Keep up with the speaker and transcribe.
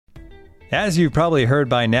As you've probably heard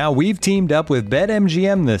by now, we've teamed up with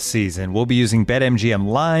BetMGM this season. We'll be using BetMGM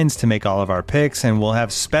lines to make all of our picks, and we'll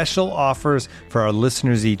have special offers for our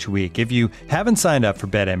listeners each week. If you haven't signed up for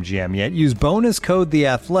BetMGM yet, use bonus code The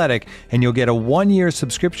Athletic, and you'll get a 1-year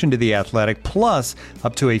subscription to The Athletic, plus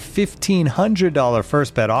up to a $1,500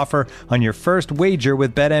 first bet offer on your first wager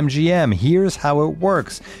with BetMGM. Here's how it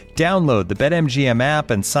works. Download the BetMGM app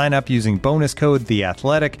and sign up using bonus code The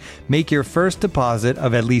Athletic. Make your first deposit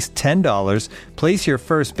of at least $10. Place your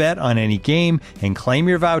first bet on any game and claim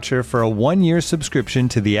your voucher for a 1-year subscription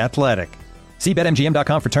to The Athletic. See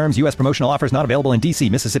BetMGM.com for terms. U.S. promotional offers not available in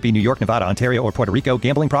D.C., Mississippi, New York, Nevada, Ontario, or Puerto Rico.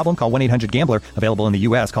 Gambling problem? Call 1-800-GAMBLER. Available in the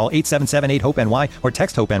U.S. Call 877-8-HOPE-NY or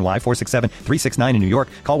text HOPE-NY 467-369 in New York.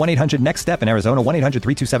 Call 1-800-NEXT-STEP in Arizona.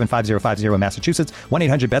 1-800-327-5050 in Massachusetts.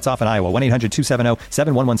 1-800-BETS-OFF in Iowa.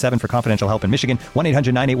 1-800-270-7117 for confidential help in Michigan.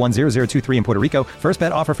 1-800-981-0023 in Puerto Rico. First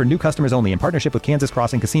bet offer for new customers only in partnership with Kansas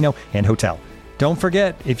Crossing Casino and Hotel. Don't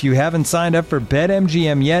forget, if you haven't signed up for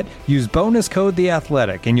BetMGM yet, use bonus code The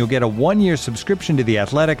Athletic, and you'll get a 1-year subscription to The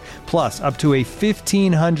Athletic, plus up to a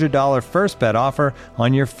 $1,500 first bet offer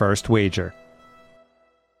on your first wager.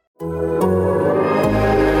 Fields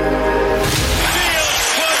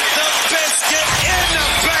put the biscuit in the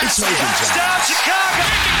basket. Touchdown, Chicago.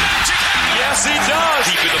 Yes, he does.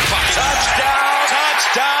 Deep in the pocket. Touchdown,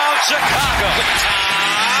 Chicago.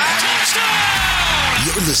 Touchdown.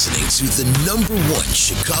 You're listening to the #1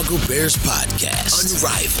 Chicago Bears podcast.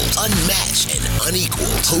 Unrivaled, unmatched, and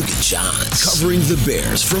unequaled. Hogan Johns. Covering the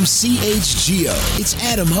Bears from CHGO, it's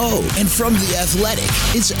Adam Ho. And from The Athletic,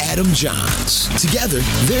 it's Adam Johns. Together,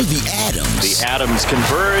 they're the Adams. The Adams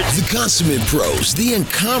converge. The consummate pros, the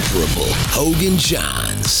incomparable Hogan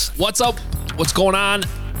Johns. What's up? What's going on?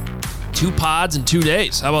 2 pods in 2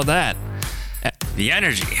 days. How about that? The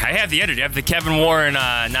energy. I have the energy. I have the Kevin Warren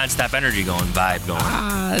nonstop energy vibe going.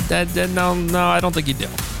 No, I don't think you do.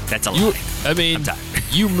 That's a lie. I mean, I'm tired.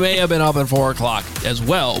 You may have been up at 4 o'clock as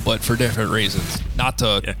well, but for different reasons. Not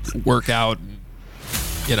to work out,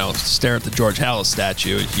 stare at the George Halas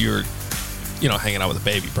statue. You're, hanging out with a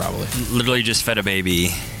baby probably. Literally just fed a baby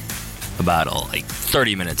about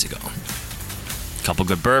 30 minutes ago. A couple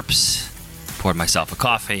good burps. Poured myself a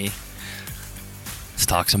coffee. Let's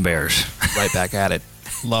talk some Bears. Right back at it.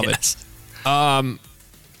 Love Yes. it.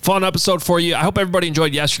 Fun episode for you. I hope everybody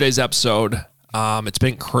enjoyed yesterday's episode. It's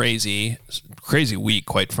been crazy week,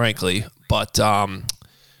 quite frankly. But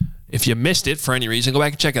if you missed it for any reason, go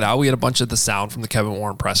back and check it out. We had a bunch of the sound from the Kevin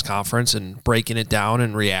Warren press conference and breaking it down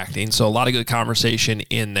and reacting. So a lot of good conversation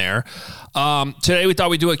in there. Today we thought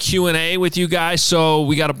we'd do a Q&A with you guys. So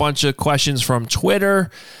we got a bunch of questions from Twitter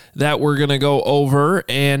that we're going to go over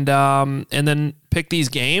and then pick these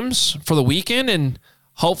games for the weekend and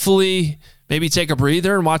hopefully maybe take a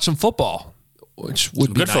breather and watch some football, which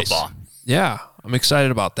would be good nice. football. Yeah, I'm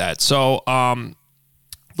excited about that. So a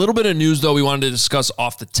little bit of news, though, we wanted to discuss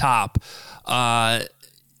off the top. I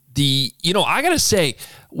got to say,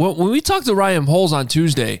 when we talked to Ryan Poles on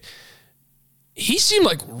Tuesday, he seemed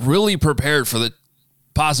like really prepared for the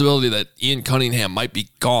possibility that Ian Cunningham might be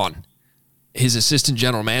gone, his assistant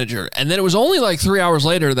general manager. And then it was only 3 hours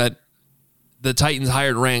later that the Titans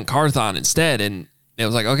hired Rand Carthon instead, and it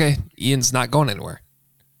was like, okay, Ian's not going anywhere.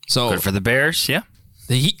 So Good for the Bears, yeah.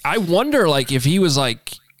 I wonder, if he was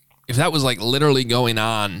if that was literally going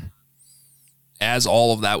on as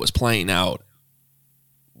all of that was playing out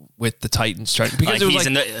with the Titans trying, because it was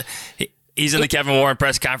he's in the Kevin Warren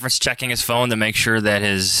press conference checking his phone to make sure that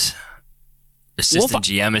his assistant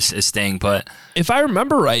GM is staying put. If I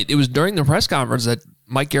remember right, it was during the press conference that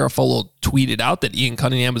Mike Garafolo tweeted out that Ian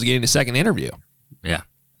Cunningham was getting a second interview. Yeah.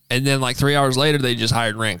 And then 3 hours later, they just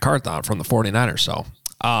hired Rand Carthon from the 49ers. So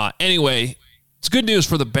anyway, it's good news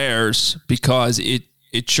for the Bears because it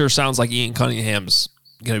sure sounds like Ian Cunningham's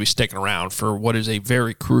going to be sticking around for what is a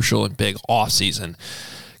very crucial and big offseason.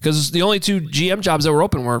 Because the only 2 GM jobs that were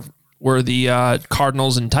open were the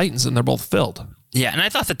Cardinals and Titans, and they're both filled. Yeah, and I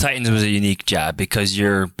thought the Titans was a unique job because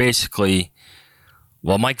you're basically,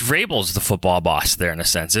 Mike Vrabel's the football boss there in a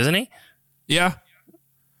sense, isn't he? Yeah.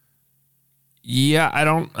 Yeah, I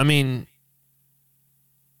don't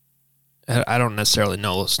necessarily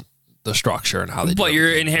know the structure and how they do it. But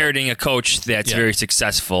you're inheriting a coach that's very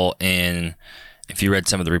successful, and if you read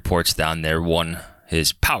some of the reports down there, won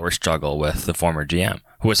his power struggle with the former GM,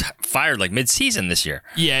 who was fired mid-season this year.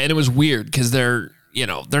 Yeah, and it was weird because they're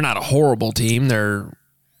not a horrible team. They're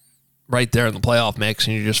right there in the playoff mix,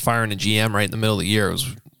 and you're just firing a GM right in the middle of the year.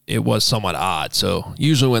 It was somewhat odd. So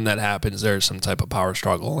usually when that happens, there's some type of power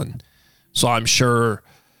struggle, and so I'm sure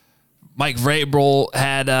Mike Vrabel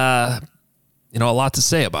had a lot to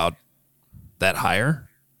say about that hire.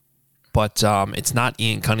 but it's not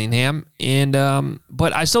Ian Cunningham. And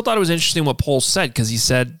but I still thought it was interesting what Poles said, because he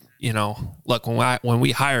said, look, when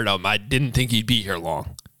we hired him, I didn't think he'd be here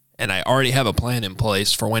long, and I already have a plan in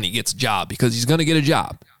place for when he gets a job, because he's going to get a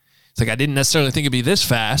job. It's like, I didn't necessarily think it'd be this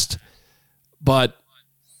fast, but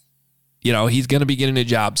he's going to be getting a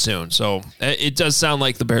job soon. So it does sound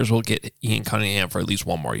like the Bears will get Ian Cunningham for at least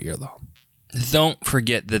one more year, though. Don't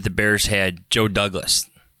forget that the Bears had Joe Douglas.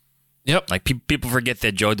 Yep. Like, people forget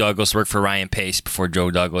that Joe Douglas worked for Ryan Pace before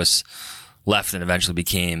Joe Douglas left and eventually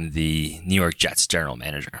became the New York Jets general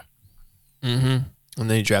manager. Mm-hmm. And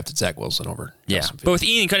then he drafted Zach Wilson over. Yeah. But with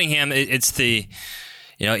Ian Cunningham, it's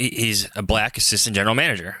he's a black assistant general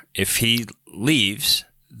manager. If he leaves,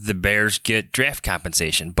 the Bears get draft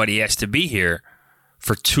compensation, but he has to be here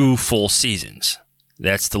for 2 full seasons.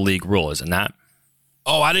 That's the league rule, is it not?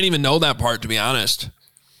 Oh, I didn't even know that part, to be honest.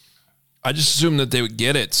 I just assumed that they would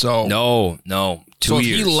get it. So No, 2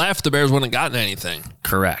 years. If he left, the Bears wouldn't have gotten anything.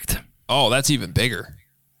 Correct. Oh, that's even bigger.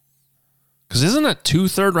 Because isn't that 2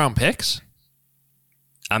 third-round picks?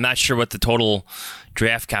 I'm not sure what the total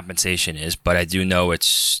draft compensation is, but I do know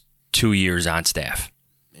it's 2 years on staff.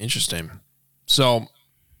 Interesting. So,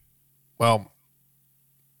 well,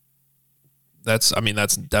 that's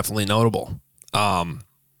definitely notable.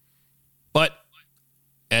 But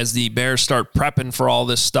as the Bears start prepping for all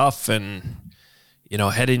this stuff and,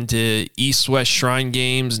 head into East-West Shrine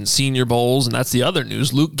games and Senior Bowls, and that's the other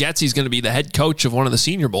news, Luke Getsy's going to be the head coach of one of the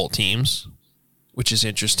Senior Bowl teams, which is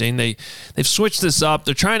interesting. They've switched this up.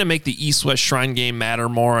 They're trying to make the East-West Shrine game matter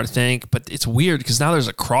more, I think, but it's weird because now there's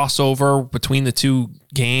a crossover between the 2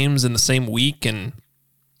 games in the same week, and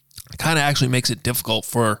it kind of actually makes it difficult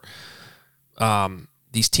for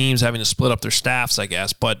these teams having to split up their staffs, I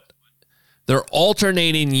guess. But they're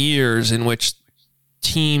alternating years in which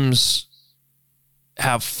teams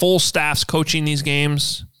have full staffs coaching these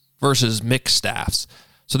games versus mixed staffs.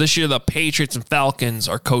 So this year, the Patriots and Falcons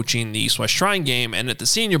are coaching the East-West Shrine game, and at the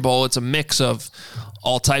Senior Bowl, it's a mix of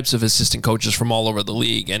all types of assistant coaches from all over the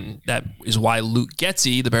league, and that is why Luke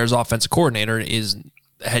Getsy, the Bears' offensive coordinator, is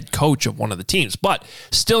the head coach of one of the teams. But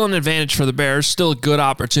still an advantage for the Bears, still a good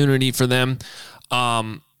opportunity for them,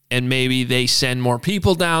 and maybe they send more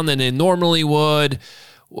people down than they normally would,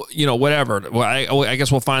 whatever. Well, I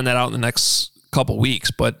guess we'll find that out in the next couple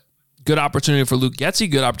weeks, but good opportunity for Luke Getsy,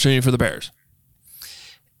 good opportunity for the Bears.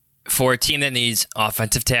 For a team that needs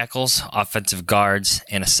offensive tackles, offensive guards,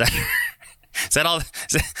 and a center. Is that all?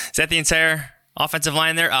 Is that the entire offensive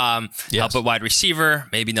line there? Yes. Help at wide receiver,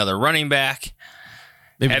 maybe another running back.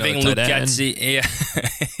 Maybe having Luke Getsy, yeah.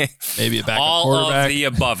 Maybe a backup all quarterback. All of the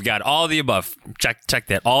above, God. All of the above. Check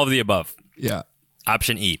that. All of the above. Yeah.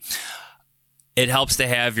 Option E. It helps to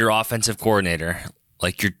have your offensive coordinator,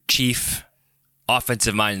 like your chief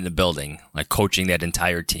offensive mind in the building, like coaching that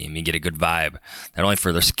entire team. You get a good vibe, not only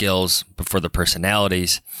for their skills, but for their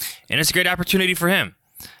personalities. And it's a great opportunity for him.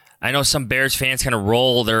 I know some Bears fans kind of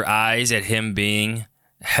roll their eyes at him being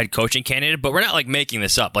head coaching candidate, but we're not like making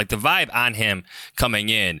this up. Like, the vibe on him coming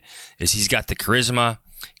in is he's got the charisma,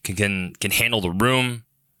 can handle the room.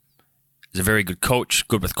 He's a very good coach,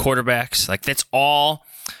 good with quarterbacks. Like, that's all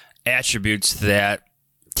attributes that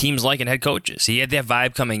teams like in head coaches. He had that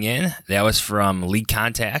vibe coming in. That was from league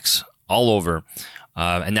contacts all over.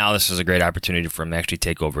 And now this is a great opportunity for him to actually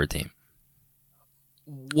take over a team.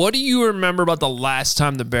 What do you remember about the last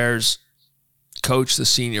time the Bears coached the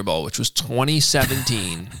Senior Bowl, which was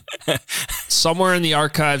 2017? Somewhere in the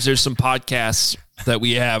archives, there's some podcasts that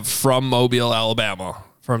we have from Mobile, Alabama,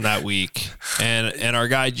 from that week. And our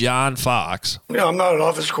guy, John Fox. I'm not an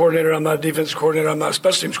offense coordinator. I'm not a defense coordinator. I'm not a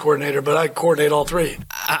special teams coordinator, but I coordinate all 3.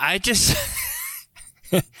 I just,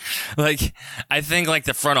 I think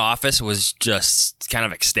the front office was just kind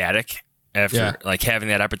of ecstatic after having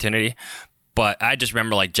that opportunity. But I just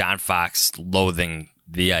remember John Fox loathing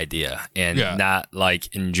the idea and not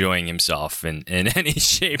enjoying himself in any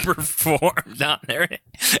shape or form down there.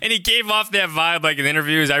 And he gave off that vibe in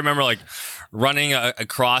interviews. I remember running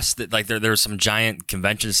across there was some giant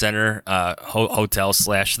convention center hotel /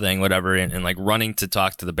 thing, whatever, and running to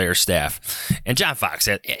talk to the Bears staff. And John Fox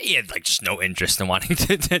had just no interest in wanting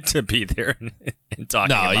to be there and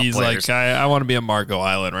talking about he's players. I want to be on Marco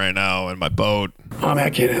Island right now in my boat. I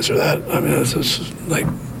can't answer that. This is I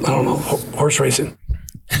don't know, horse racing.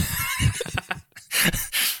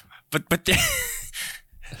 but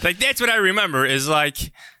that's what I remember is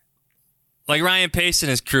Ryan Pace and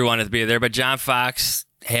his crew wanted to be there, but John Fox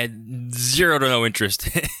had zero to no interest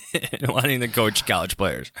in wanting to coach college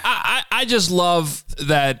players. I just love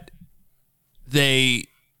that they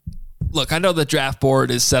look. I know the draft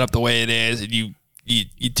board is set up the way it is, and you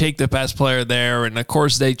you take the best player there, and of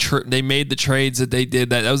course they made the trades that they did.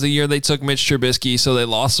 That was the year they took Mitch Trubisky, so they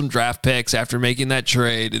lost some draft picks after making that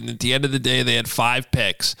trade. And at the end of the day, they had 5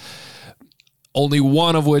 picks, only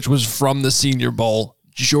one of which was from the Senior Bowl,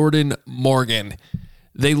 Jordan Morgan.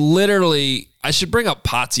 They literally, I should bring up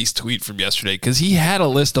Potsy's tweet from yesterday because he had a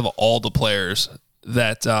list of all the players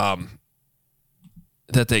that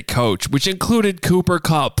they coach, which included Cooper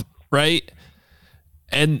Kupp, right?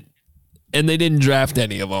 And they didn't draft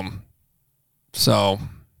any of them. So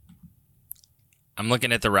I'm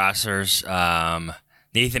looking at the rosters.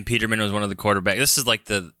 Nathan Peterman was one of the quarterbacks.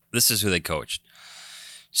 This is who they coached.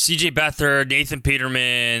 CJ Beathard, Nathan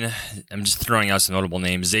Peterman. I'm just throwing out some notable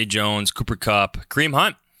names. Zay Jones, Cooper Kupp, Kareem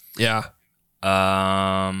Hunt. yeah,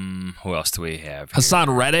 Who else do we have here? Hassan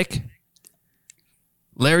Reddick,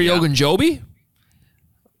 Larry Ogunjobi,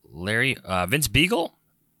 Vince Beagle,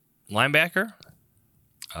 linebacker.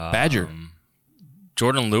 Badger,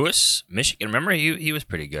 Jordan Lewis, Michigan. Remember, he was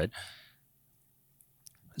pretty good.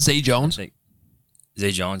 Zay Jones.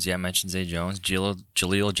 Zay Jones, yeah, I mentioned Zay Jones.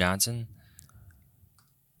 Jaleel Johnson.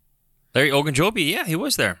 Larry Ogunjobi, yeah, he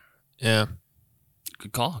was there. Yeah.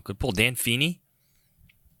 Good call. Good pull. Dan Feeney.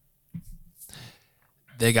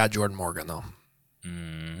 They got Jordan Morgan, though.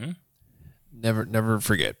 Mm-hmm. Never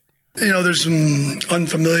forget. There's some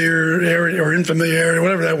unfamiliarity or infamiliarity,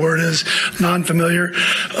 whatever that word is, non-familiar.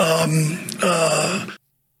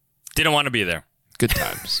 Didn't want to be there. Good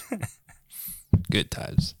times. Good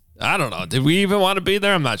times. I don't know. Did we even want to be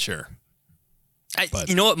there? I'm not sure.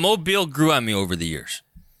 You know what? Mobile grew on me over the years.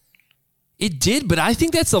 It did, but I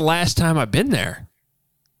think that's the last time I've been there.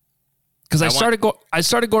 Because I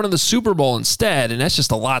started going to the Super Bowl instead, and that's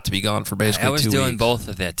just a lot to be gone for basically 2 weeks. I was doing both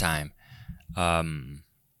at that time.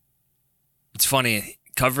 It's funny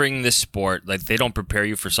covering this sport. Like they don't prepare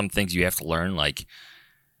you for some things you have to learn, like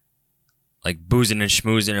boozing and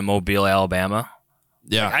schmoozing in Mobile, Alabama.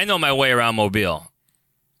 Yeah, I know my way around Mobile.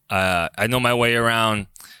 I know my way around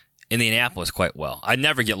Indianapolis quite well. I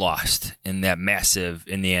never get lost in that massive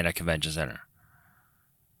Indiana Convention Center.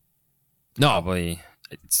 No, probably.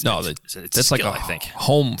 It's that's like skill, a I think.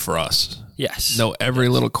 home for us. Yes, know every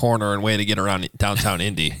little corner and way to get around downtown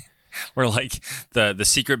Indy. Where like the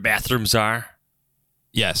secret bathrooms are.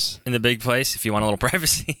 Yes, in the big place. If you want a little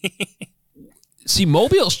privacy. See,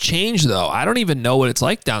 Mobile's changed though. I don't even know what it's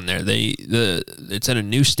like down there. It's in a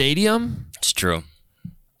new stadium. It's true.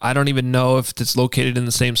 I don't even know if it's located in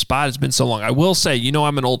the same spot. It's been so long. I will say,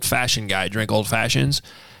 I'm an old-fashioned guy. I drink old-fashions.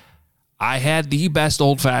 I had the best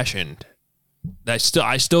old-fashioned. I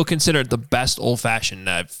still consider it the best old-fashioned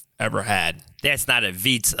I've ever had. That's not at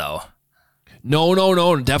Veets, though. No,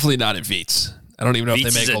 definitely not at Veets. I don't even know if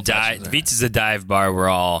they make old-fashions there. Veets is a dive bar where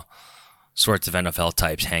all sorts of NFL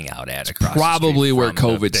types hang out at across probably the street where from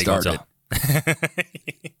COVID started.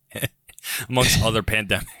 Amongst other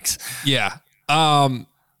pandemics. Yeah.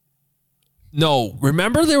 No,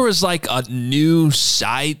 remember there was like a new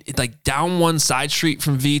side, like down one side street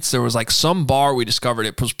from Veets, there was like some bar we discovered.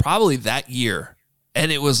 It was probably that year.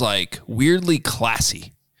 And it was like weirdly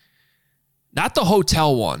classy. Not the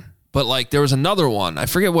hotel one, but like there was another one. I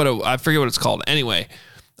forget what it's called. Anyway,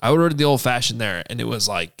 I ordered the old fashioned there and it was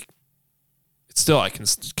like, still I can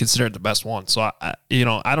consider it the best one. So I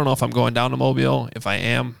don't know if I'm going down to Mobile. If I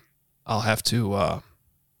am, I'll have to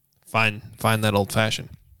find that old fashioned.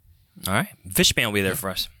 All right. Fishman will be there for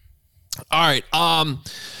us. All right.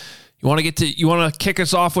 You want to kick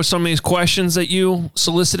us off with some of these questions that you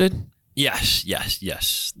solicited?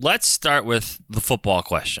 Yes. Let's start with the football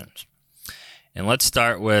questions. And let's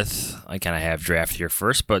start with, I kind of have draft here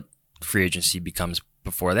first, but free agency becomes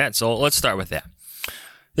before that. So let's start with that.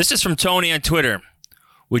 This is from Tony on Twitter.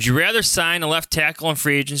 Would you rather sign a left tackle in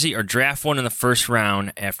free agency or draft one in the first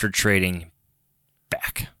round after trading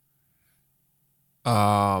back?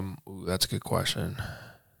 That's a good question.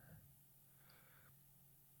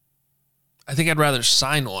 I think I'd rather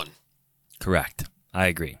sign one. Correct. I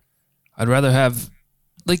agree. I'd rather have,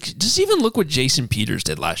 just even look what Jason Peters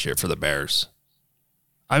did last year for the Bears.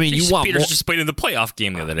 I mean, Jason you want Peters just played in the playoff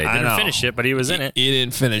game the other day. Didn't finish it, but he was in it. He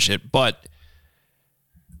didn't finish it, but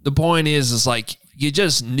the point is like you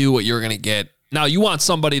just knew what you were going to get. Now, you want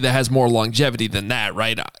somebody that has more longevity than that,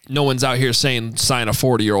 right? No one's out here saying sign a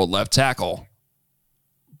 40-year-old left tackle.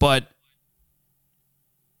 But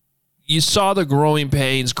you saw the growing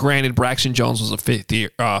pains. Granted, Braxton Jones was a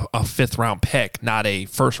fifth-round pick, not a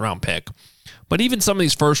first-round pick. But even some of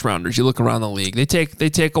these first-rounders, you look around the league, they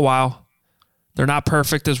take a while. They're not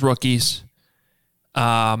perfect as rookies. So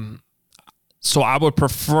I would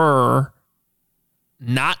prefer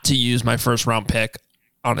not to use my first-round pick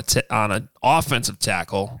on an offensive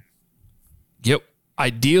tackle.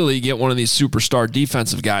 ideally get one of these superstar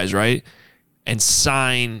defensive guys, right? And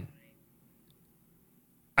sign.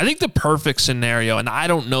 I think the perfect scenario, and I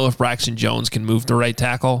don't know if Braxton Jones can move to right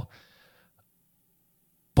tackle,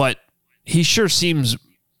 but he sure seems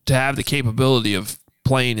to have the capability of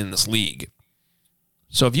playing in this league.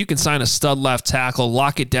 So if you can sign a stud left tackle,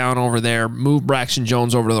 lock it down over there, move Braxton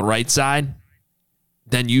Jones over to the right side,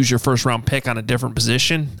 then use your first round pick on a different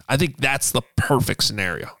position, I think that's the perfect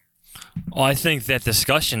scenario. Well, I think that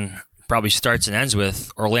discussion probably starts and ends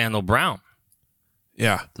with Orlando Brown.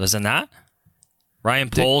 Yeah. Does it not? Ryan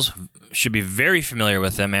Poles should be very familiar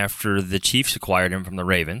with him after the Chiefs acquired him from the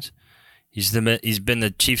Ravens. He's been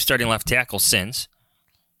the Chiefs starting left tackle since.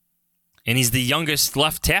 And he's the youngest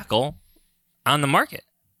left tackle on the market.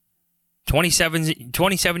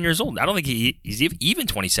 27 years old. I don't think he's even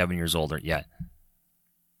 27 years old yet.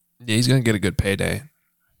 Yeah, he's going to get a good payday.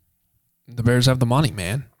 The Bears have the money,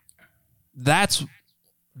 man. That's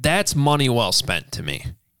money well spent to me.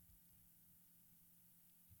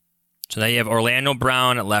 So now you have Orlando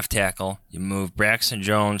Brown at left tackle. You move Braxton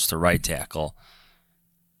Jones to right tackle.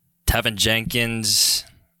 Tevin Jenkins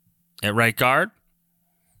at right guard.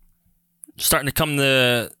 Starting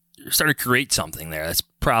to create something there. That's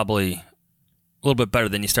probably a little bit better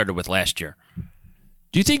than you started with last year.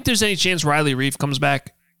 Do you think there's any chance Riley Reif comes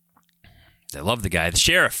back? They love the guy, the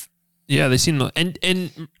sheriff. Yeah, they seem to,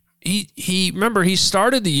 and he remember he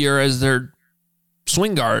started the year as their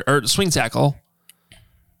swing guard or swing tackle.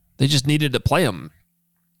 They just needed to play him.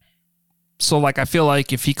 So like I feel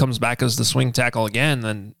like if he comes back as the swing tackle again,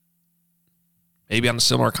 then maybe on a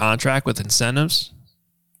similar contract with incentives.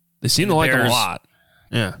 They seem to like him a lot.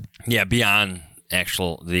 Yeah. Yeah, beyond the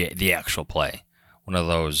actual play. One of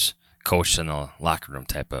those coach in the locker room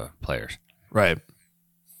type of players. Right.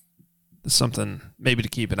 That's something maybe to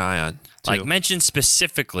keep an eye on, too. Like mentioned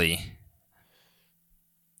specifically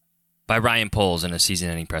by Ryan Poles in a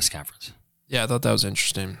season-ending press conference. Yeah, I thought that was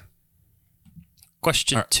interesting.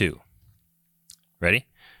 Question 2. Ready?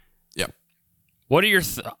 Yep. What are your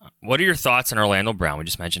thoughts on Orlando Brown? We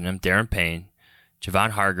just mentioned him. Darren Payne,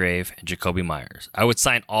 Javon Hargrave, and Jakobi Meyers. I would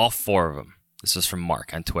sign all 4 of them. This is from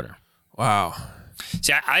Mark on Twitter. Wow.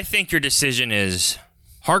 See, I think your decision is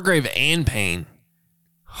Hargrave and Payne.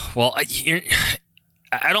 Well, I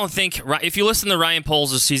don't think if you listen to Ryan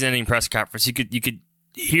Poles' season-ending press conference, you could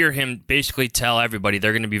hear him basically tell everybody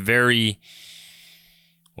they're going to be very,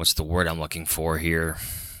 what's the word I'm looking for here?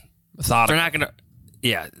 Methodical. They're not going to,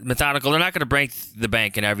 methodical. They're not going to break the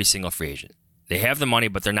bank in every single free agent. They have the money,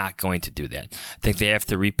 but they're not going to do that. I think they have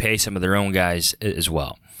to repay some of their own guys as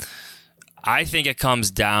well. I think it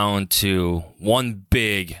comes down to one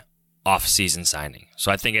big off-season signing.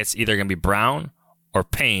 So I think it's either going to be Brown or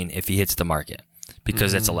Payne if he hits the market,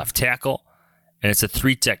 because it's a left tackle and it's a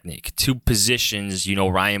 3 technique. 2 positions,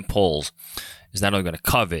 Ryan Poles is not only going to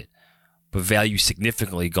covet, but value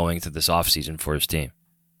significantly going to this offseason for his team.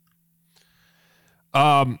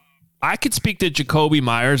 I could speak to Jakobi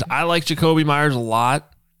Meyers. I like Jakobi Meyers a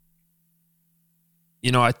lot.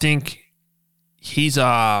 I think he's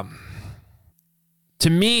to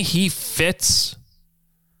me, he fits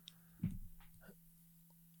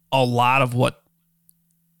a lot of what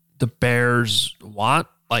the Bears want,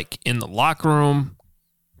 like in the locker room.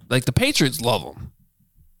 Like the Patriots love him.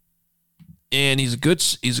 And he's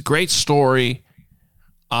a great story.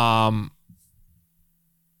 6'2",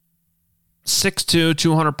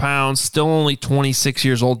 200 pounds, still only 26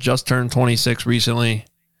 years old, just turned 26 recently.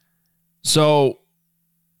 So,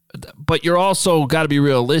 but you're also got to be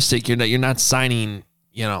realistic. You're not signing,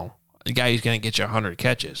 a guy who's going to get you 100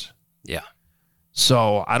 catches. Yeah.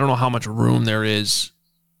 So I don't know how much room there is.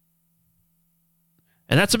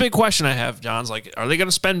 And that's a big question I have, John's. Like, are they going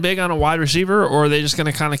to spend big on a wide receiver, or are they just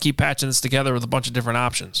going to kind of keep patching this together with a bunch of different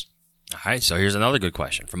options? All right, so here's another good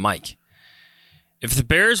question from Mike. If the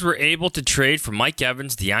Bears were able to trade for Mike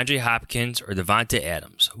Evans, DeAndre Hopkins, or Devontae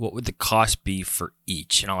Adams, what would the cost be for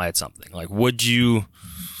each? And I'll add something. Like, would you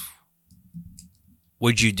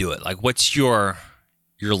do it? Like, what's your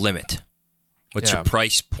limit? What's your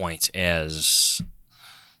price point, as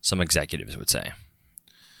some executives would say?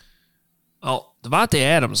 Well, Devontae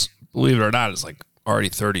Adams, believe it or not, is like already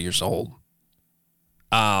 30 years old.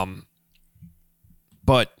 But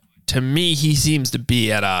to me, he seems to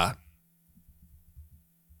be at a...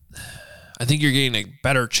 I think you're getting a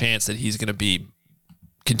better chance that he's going to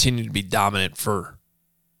continue to be dominant for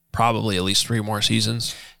probably at least 3 more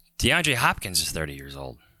seasons. DeAndre Hopkins is 30 years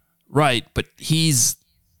old. Right, but he's,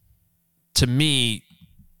 to me,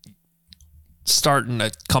 starting to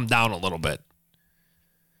come down a little bit.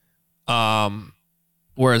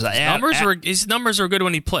 Whereas his numbers were good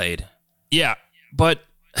when he played. Yeah, But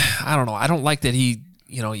I don't know. I don't like that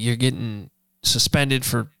you're getting suspended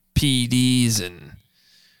for PEDs and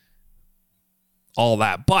all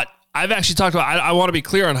that. But I've actually talked about, I want to be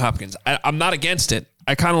clear on Hopkins. I'm not against it.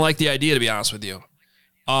 I kind of like the idea, to be honest with you.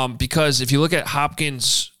 Because if you look at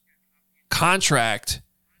Hopkins' contract,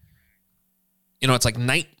 it's like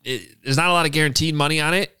there's not a lot of guaranteed money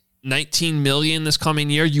on it. $19 million this coming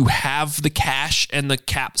year. You have the cash and the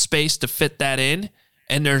cap space to fit that in,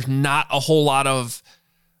 and there's not a whole lot of,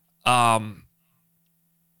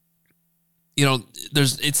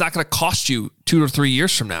 it's not going to cost you 2 or 3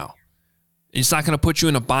 years from now. It's not going to put you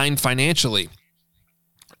in a bind financially.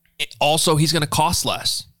 Also, he's going to cost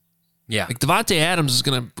less. Yeah. Like Devontae Adams is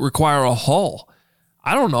going to require a haul.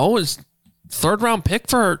 I don't know. Is 3rd round pick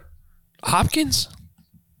for Hopkins?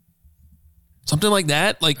 Something like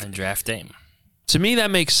that. Like, and draft him. To me,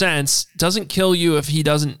 that makes sense. Doesn't kill you if he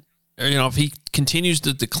doesn't, or, if he continues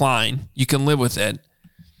to decline, you can live with it.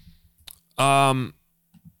 Now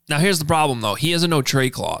here's the problem though. He has a no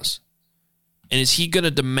trade clause. And is he going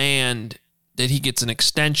to demand that he gets an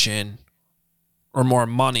extension or more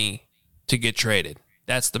money to get traded?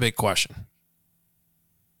 That's the big question.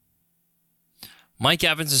 Mike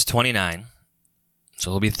Evans is 29,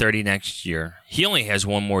 so he'll be 30 next year. He only has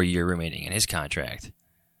 1 more year remaining in his contract.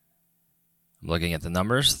 I'm looking at the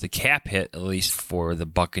numbers. The cap hit, at least for the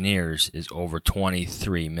Buccaneers, is over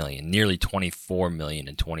 $23 million, nearly $24 million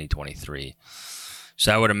in 2023.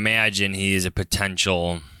 So I would imagine he is a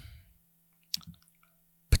potential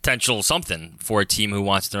something for a team who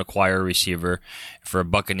wants to acquire a receiver, for a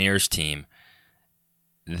Buccaneers team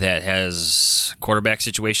that has quarterback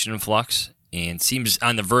situation in flux and seems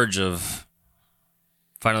on the verge of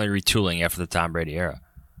finally retooling after the Tom Brady era.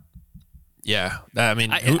 Yeah, I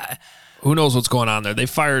mean, who knows what's going on there? They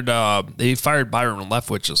fired Byron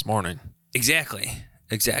Leftwich this morning. Exactly.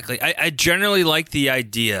 I generally like the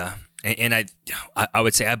idea, and I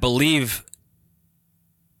would say I believe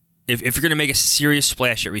if you're going to make a serious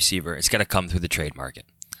splash at receiver, it's got to come through the trade market.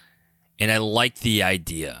 And I like the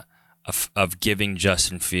idea of giving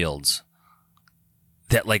Justin Fields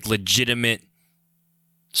that like legitimate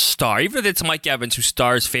star, even if it's Mike Evans whose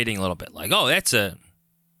star is fading a little bit. Like, oh, it's a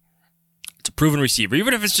proven receiver,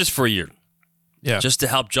 even if it's just for a year. Yeah. Just to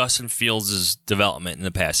help Justin Fields' development in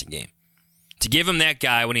the passing game. To give him that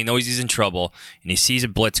guy when he knows he's in trouble and he sees a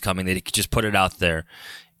blitz coming, that he could just put it out there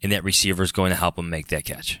and that receiver is going to help him make that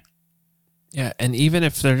catch. Yeah, and even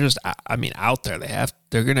if they're just, out there,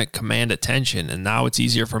 they're going to command attention, and now it's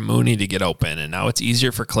easier for Mooney to get open, and now it's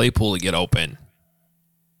easier for Claypool to get open.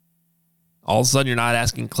 All of a sudden, you're not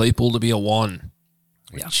asking Claypool to be a 1,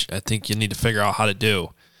 which I think you need to figure out how to do.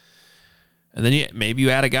 And then maybe you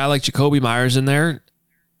add a guy like Jacoby Myers in there,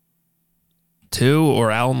 too,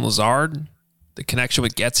 or Allen Lazard. The connection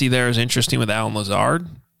with Getsy there is interesting with Allen Lazard.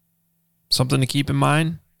 Something to keep in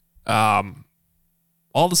mind.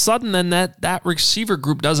 All of a sudden, then that receiver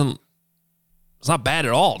group it's not bad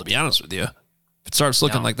at all, to be honest with you. If it starts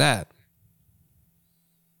looking like that.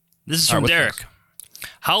 This is from Derek.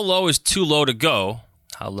 How low is too low to go?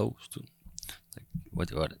 How low?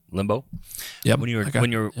 What limbo? Yep.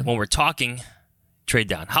 When we're talking trade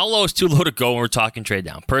down. How low is too low to go when we're talking trade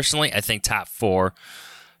down? Personally, I think top 4.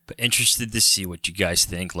 But interested to see what you guys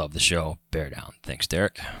think. Love the show. Bear down. Thanks,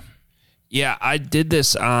 Derek. Yeah, I did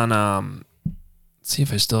this on let's see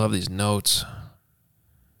if I still have these notes.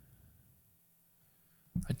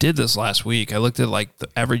 I did this last week. I looked at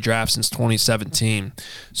every draft since 2017.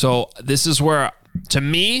 So this is where, to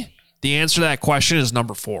me, the answer to that question is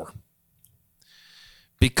number 4.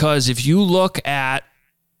 Because if you look at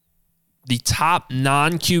the top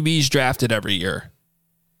non-QBs drafted every year,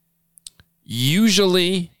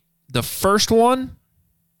 usually the first one,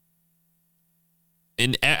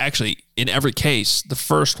 in every case, the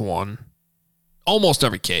first one, almost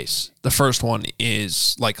every case, the first one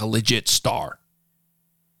is like a legit star.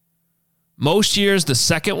 Most years, the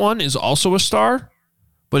second one is also a star,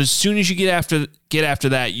 but as soon as you get after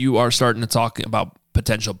that, you are starting to talk about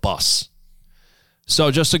potential busts. So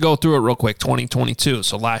just to go through it real quick, 2022.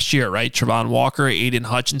 So last year, right? Trevon Walker, Aiden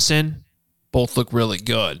Hutchinson, both look really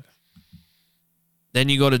good. Then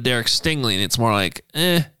you go to Derek Stingley, and it's more like,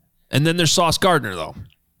 eh. And then there's Sauce Gardner, though,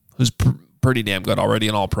 who's pretty damn good, already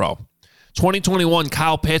an all-pro. 2021,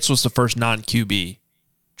 Kyle Pitts was the first non-QB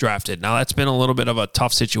drafted. Now, that's been a little bit of a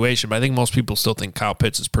tough situation, but I think most people still think Kyle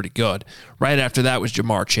Pitts is pretty good. Right after that was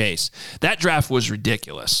Jamar Chase. That draft was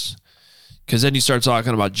ridiculous because then you start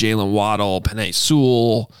talking about Jalen Waddle, Penei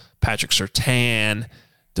Sewell, Patrick Surtain,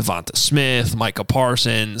 Devonta Smith, Micah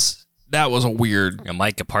Parsons. That was a weird... Yeah,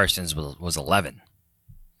 Micah Parsons was 11.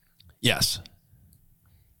 Yes.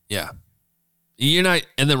 Yeah. You're not,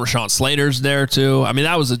 and then Rashawn Slater's there too. I mean,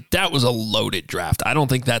 that was a loaded draft. I don't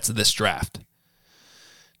think that's this draft.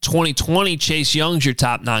 2020, Chase Young's your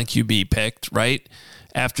top non-QB picked, right?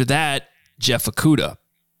 After that, Jeff Okudah,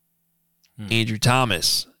 Andrew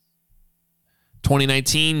Thomas.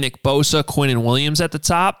 2019, Nick Bosa, Quinnen Williams at the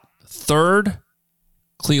top. Third,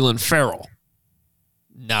 Cleveland Farrell.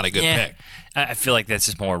 Not a good pick. I feel like that's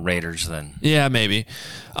just more Raiders than... Yeah, maybe.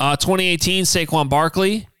 2018, Saquon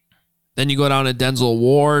Barkley. Then you go down to Denzel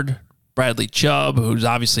Ward, Bradley Chubb, who's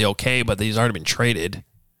obviously okay, but he's already been traded.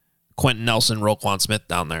 Quentin Nelson, Roquan Smith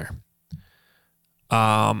down there.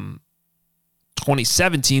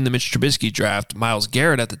 2017, the Mitch Trubisky draft, Myles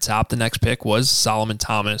Garrett at the top. The next pick was Solomon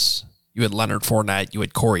Thomas. You had Leonard Fournette. You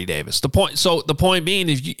had Corey Davis. The point being,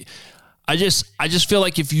 I just feel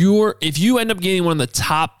like if you end up getting one of the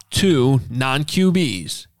top 2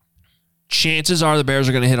 non-QBs, chances are the Bears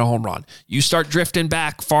are going to hit a home run. You start drifting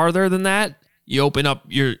back farther than that, you open up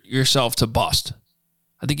yourself to bust.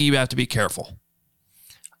 I think you have to be careful.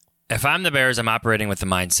 If I'm the Bears, I'm operating with the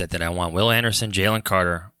mindset that I want Will Anderson, Jalen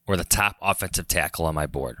Carter, or the top offensive tackle on my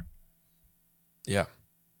board. Yeah.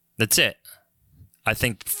 That's it. I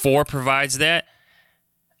think 4 provides that.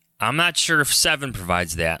 I'm not sure if 7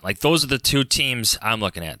 provides that. Like, those are the 2 teams I'm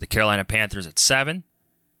looking at. The Carolina Panthers at 7.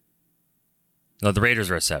 No, the Raiders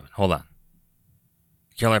are at 7. Hold on.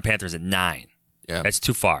 The Carolina Panthers at 9. Yeah. That's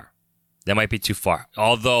too far. That might be too far.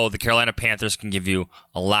 Although the Carolina Panthers can give you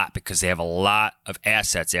a lot because they have a lot of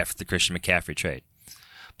assets after the Christian McCaffrey trade.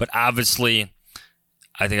 But obviously,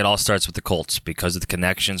 I think it all starts with the Colts because of the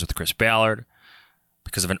connections with Chris Ballard,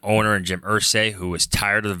 because of an owner in Jim Irsay who is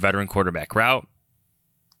tired of the veteran quarterback route.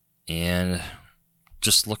 And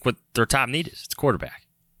just look what their top need is. It's quarterback.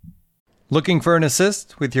 Looking for an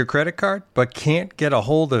assist with your credit card, but can't get a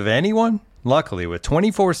hold of anyone? Luckily, with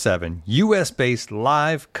 24/7 U.S.-based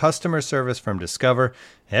live customer service from Discover,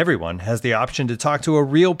 everyone has the option to talk to a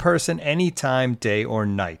real person anytime, day or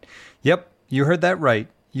night. Yep, you heard that right.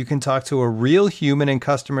 You can talk to a real human in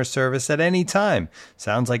customer service at any time.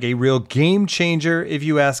 Sounds like a real game changer if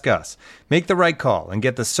you ask us. Make the right call and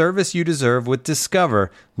get the service you deserve with Discover.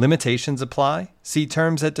 Limitations apply. See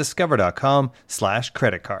terms at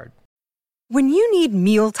discover.com/creditcard. When you need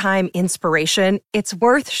mealtime inspiration, it's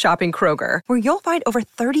worth shopping Kroger, where you'll find over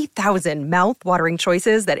 30,000 mouth-watering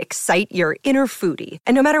choices that excite your inner foodie.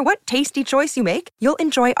 And no matter what tasty choice you make, you'll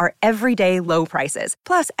enjoy our everyday low prices,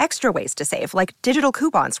 plus extra ways to save, like digital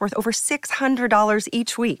coupons worth over $600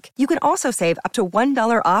 each week. You can also save up to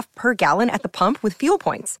 $1 off per gallon at the pump with fuel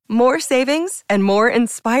points. More savings and more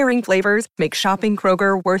inspiring flavors make shopping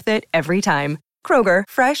Kroger worth it every time. Kroger,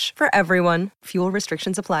 fresh for everyone. Fuel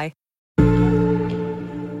restrictions apply.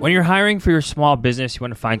 When you're hiring for your small business, you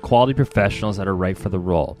want to find quality professionals that are right for the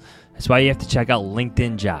role. That's why you have to check out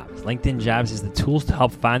LinkedIn Jobs. LinkedIn Jobs is the tools to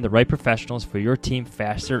help find the right professionals for your team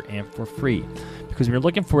faster and for free. Because when you're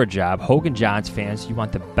looking for a job, Hogan Johns fans, you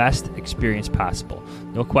want the best experience possible.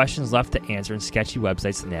 No questions left to answer and sketchy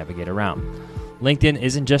websites to navigate around. LinkedIn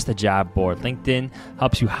isn't just a job board. LinkedIn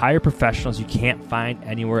helps you hire professionals you can't find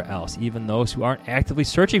anywhere else, even those who aren't actively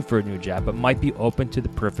searching for a new job but might be open to the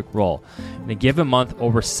perfect role. In a given month,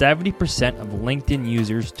 over 70% of LinkedIn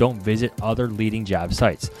users don't visit other leading job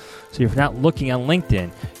sites. So if you're not looking on LinkedIn,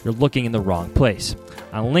 you're looking in the wrong place.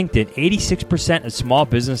 On LinkedIn, 86% of small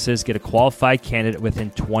businesses get a qualified candidate within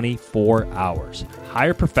 24 hours.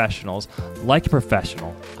 Hire professionals like a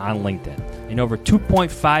professional on LinkedIn. And over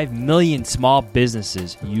 2.5 million small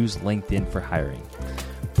businesses use LinkedIn for hiring.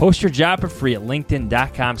 Post your job for free at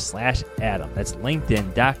linkedin.com/Adam. That's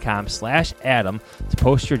linkedin.com/Adam to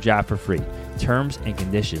post your job for free. Terms and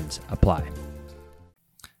conditions apply.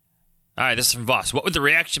 All right, this is from Voss. What would the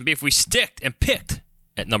reaction be if we sticked and picked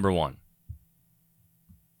at number 1?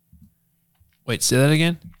 Wait, say that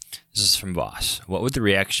again? This is from Voss. What would the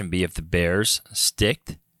reaction be if the Bears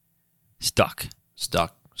stuck it,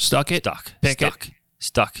 pick it,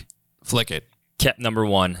 flick it, kept number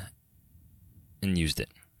 1, and used it?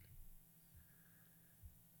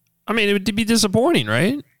 I mean, it would be disappointing,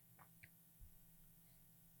 right?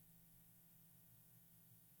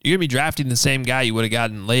 You're going to be drafting the same guy you would have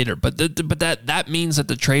gotten later, but that means that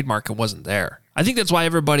the trade market wasn't there. I think that's why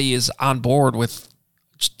everybody is on board with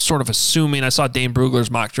sort of assuming. I saw Dane Brugler's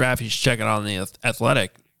mock draft. He's checking on the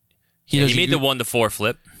Athletic. He made the 1-4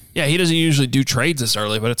 flip. Yeah, he doesn't usually do trades this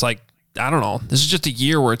early, but it's like, I don't know. This is just a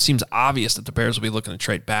year where it seems obvious that the Bears will be looking to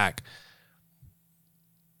trade back.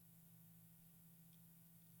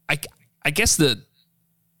 I guess the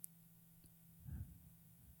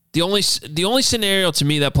only scenario to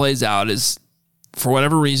me that plays out is, for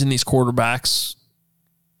whatever reason, these quarterbacks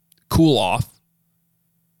cool off.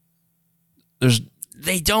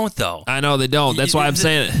 They don't, though. I know they don't. That's why I'm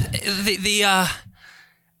saying it.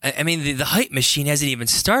 The hype machine hasn't even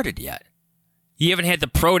started yet. You haven't had the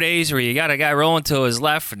pro days where you got a guy rolling to his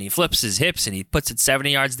left and he flips his hips and he puts it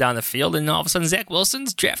 70 yards down the field, and all of a sudden Zach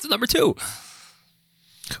Wilson's drafted number 2.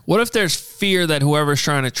 What if there's fear that whoever's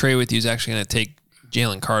trying to trade with you is actually going to take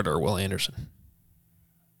Jalen Carter or Will Anderson?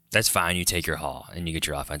 That's fine. You take your haul and you get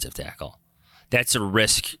your offensive tackle. That's a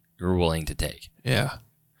risk you're willing to take. Yeah.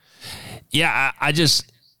 Yeah, I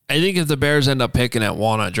think if the Bears end up picking at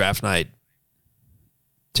 1 on draft night,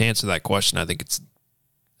 to answer that question, I think it's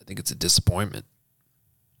a disappointment.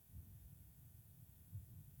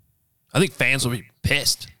 I think fans will be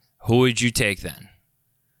pissed. Who would you take then?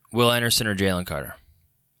 Will Anderson or Jalen Carter?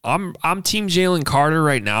 I'm team Jalen Carter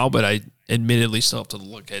right now, but I admittedly still have to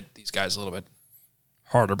look at these guys a little bit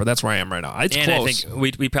harder, but that's where I am right now. It's close. I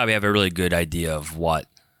think we probably have a really good idea of what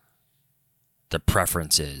the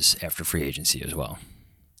preference is after free agency as well.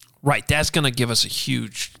 Right. That's going to give us a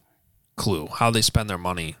huge clue how they spend their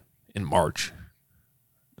money in March.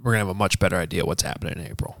 We're going to have a much better idea what's happening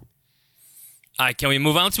in April. All right, can we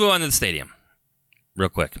move on to the stadium real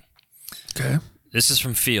quick? Okay. This is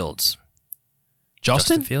from Fields.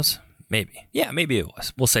 Justin Fields? Maybe. Yeah, maybe it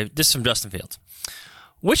was. We'll say this is from Justin Fields.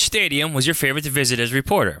 Which stadium was your favorite to visit as a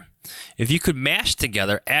reporter? If you could mash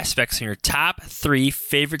together aspects from your top 3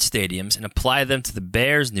 favorite stadiums and apply them to the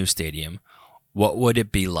Bears' new stadium, what would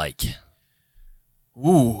it be like?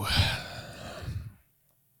 Ooh.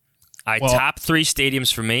 Top 3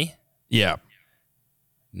 stadiums for me? Yeah.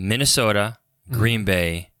 Minnesota, Green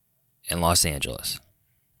Bay, and Los Angeles.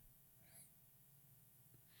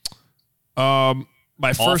 All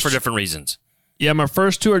for different reasons. Yeah, my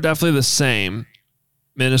first 2 are definitely the same.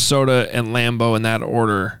 Minnesota and Lambeau in that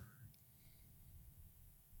order.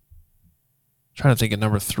 I'm trying to think of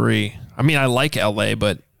number 3. I mean, I like LA,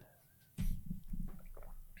 but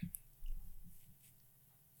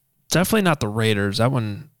definitely not the Raiders. That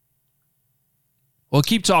one. We'll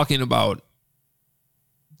keep talking about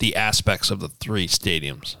the aspects of the 3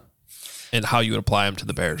 stadiums and how you would apply them to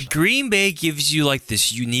the Bears. Green Bay gives you like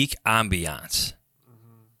this unique ambiance.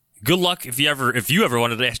 Good luck if you ever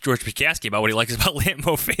wanted to ask George McCaskey about what he likes about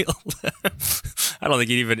Lambeau Field. I don't think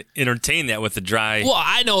he'd even entertain that with a dry. Well,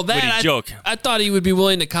 I know that joke. I thought he would be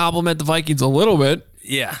willing to compliment the Vikings a little bit.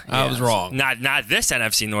 Yeah, I was wrong. Not this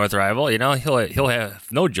NFC North rival. You know, he'll have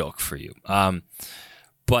no joke for you.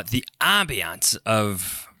 But the ambiance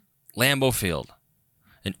of Lambeau Field,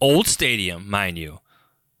 an old stadium, mind you,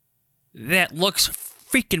 that looks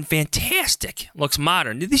freaking fantastic. Looks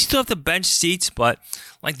modern. They still have the bench seats, but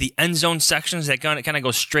like the end zone sections that kind of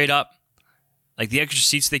go straight up, like the extra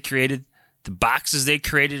seats they created, the boxes they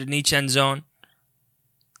created in each end zone.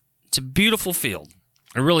 It's a beautiful field.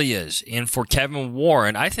 It really is. And for Kevin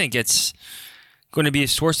Warren, I think it's going to be a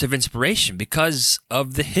source of inspiration because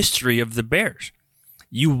of the history of the Bears.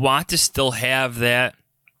 You want to still have that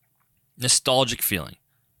nostalgic feeling,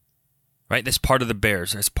 right? That's part of the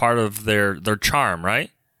Bears. That's part of their charm,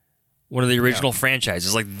 right? One of the original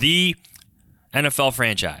franchises, like the NFL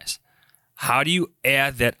franchise. How do you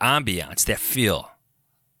add that ambiance, that feel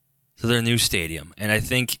to their new stadium? And I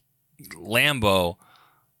think Lambeau,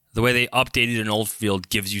 the way they updated an old field,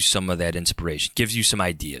 gives you some of that inspiration, gives you some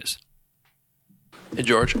ideas. Hey,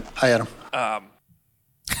 George. Hi, Adam.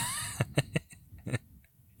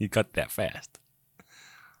 You cut that fast.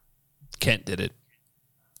 Kent did it.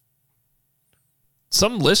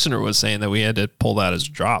 Some listener was saying that we had to pull that as a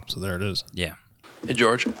drop, so there it is. Yeah. Hey,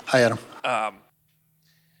 George. Hi, Adam.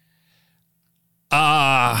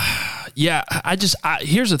 Yeah,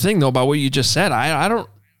 here's the thing, though, about what you just said. I don't,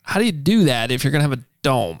 how do you do that if you're going to have a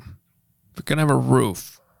dome? If you're going to have a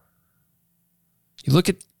roof? You look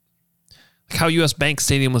at like how US Bank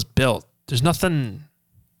Stadium was built. There's nothing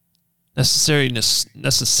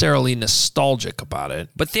necessarily nostalgic about it.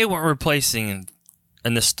 But they weren't replacing a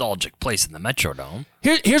nostalgic place in the Metrodome.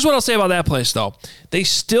 Here's what I'll say about that place, though. They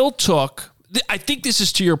still took, I think this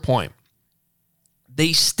is to your point,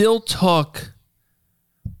 they still took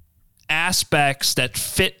aspects that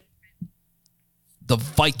fit the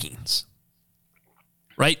Vikings,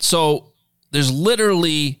 right? So there's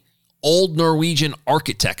literally old Norwegian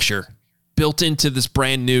architecture built into this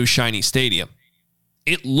brand new shiny stadium.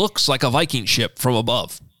 It looks like a Viking ship from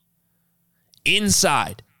above.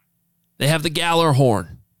 Inside, they have the Galler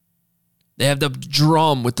horn. They have the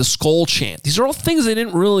drum with the skull chant. These are all things they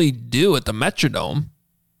didn't really do at the Metrodome.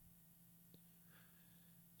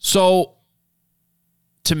 So,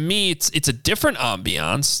 to me, it's a different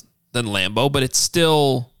ambiance than Lambeau, but it's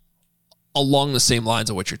still along the same lines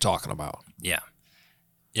of what you're talking about. Yeah.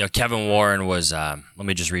 Kevin Warren was, let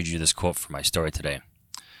me just read you this quote from my story today.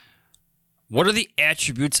 What are the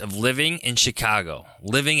attributes of living in Chicago,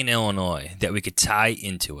 living in Illinois, that we could tie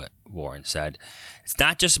into it? Warren said. It's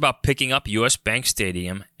not just about picking up U.S. Bank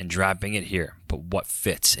Stadium and dropping it here, but what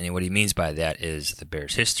fits. And what he means by that is the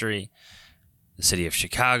Bears' history, the city of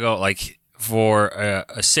Chicago. Like, for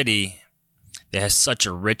a city that has such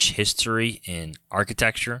a rich history in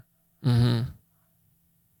architecture, I'm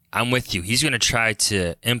with you. He's going to try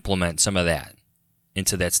to implement some of that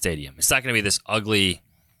into that stadium. It's not going to be this ugly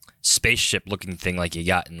spaceship-looking thing like you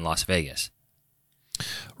got in Las Vegas.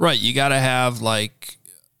 Right. You got to have, like,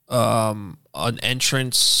 an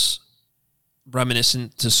entrance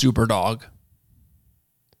reminiscent to Superdog.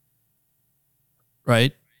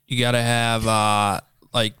 Right? You got to have,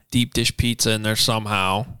 like, deep dish pizza in there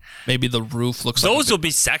somehow. Maybe the roof looks like... Those will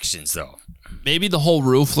be sections, though. Maybe the whole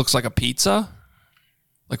roof looks like a pizza.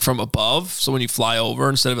 Like from above, so when you fly over,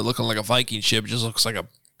 instead of it looking like a Viking ship, it just looks like a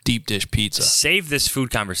deep dish pizza. Save this food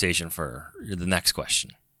conversation for the next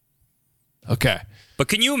question. Okay. But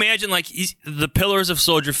can you imagine, like, the pillars of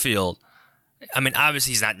Soldier Field? I mean,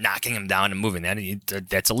 obviously he's not knocking them down and moving that.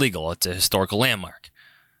 That's illegal. It's a historical landmark.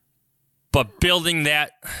 But building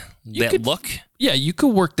that look? Yeah, you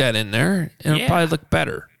could work that in there, and it'll probably look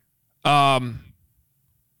better.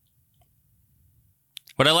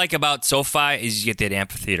 What I like about SoFi is you get that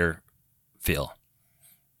amphitheater feel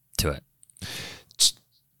to it.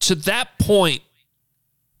 To that point,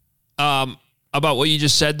 about what you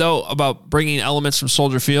just said, though, about bringing elements from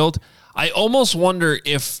Soldier Field, I almost wonder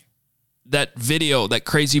if that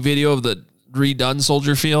crazy video of the redone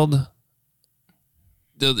Soldier Field,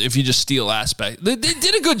 if you just steal aspect, they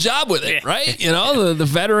did a good job with it, right? The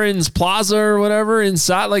Veterans Plaza or whatever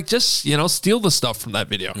inside, like, just, steal the stuff from that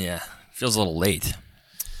video. Yeah, feels a little late.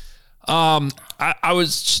 I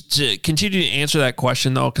was to continue to answer that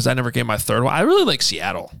question, though, because I never gave my third one. I really like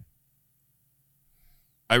Seattle.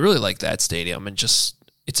 I really like that stadium, and just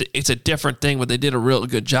it's a different thing, but they did a real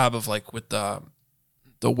good job of, like, with the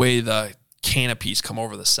way the canopies come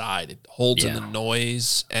over the side. It holds in the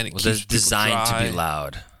noise, and it keeps designed to be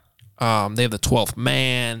loud. They have the 12th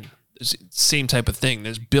man. It's the same type of thing.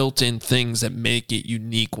 There's built-in things that make it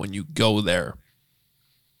unique when you go there.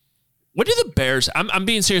 What do the Bears... I'm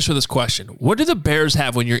being serious with this question. What do the Bears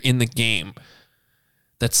have when you're in the game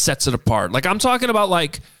that sets it apart? Like, I'm talking about,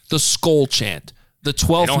 like, the skull chant, the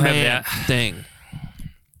 12th man thing.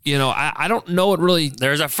 I don't know what really...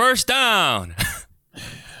 There's a first down.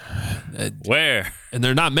 Where? And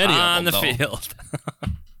there are not many on of them, the field.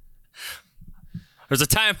 There's a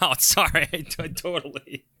timeout. Sorry. I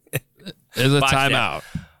totally... There's a timeout.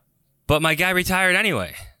 But my guy retired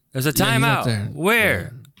anyway. There's a timeout.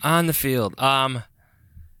 Where? On the field.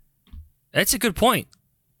 That's a good point.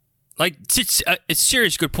 Like, it's a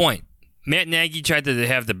serious good point. Matt Nagy tried to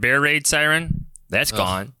have the Bear Raid siren. That's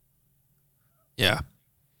gone. Yeah.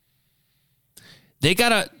 They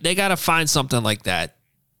gotta find something like that.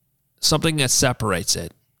 Something that separates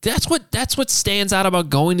it. That's what stands out about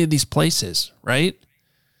going to these places, right?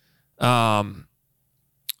 Now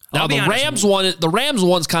the Rams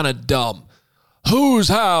one's kind of dumb. Whose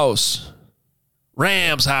house?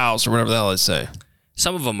 Rams house, or whatever the hell they say.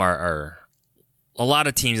 Some of them are a lot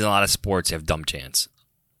of teams and a lot of sports have dumb chants.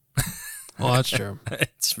 Well, that's true.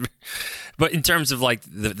 But in terms of, like,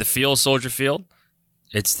 the field, Soldier Field,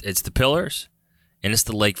 it's the pillars and it's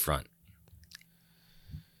the lakefront.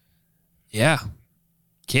 Yeah.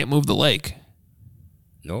 Can't move the lake.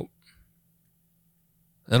 Nope.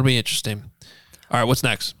 That'll be interesting. All right, what's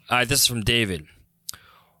next? This is from David.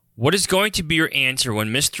 What is going to be your answer when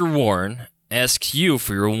Mr. Warren asks you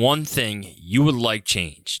for your one thing you would like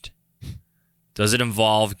changed? Does it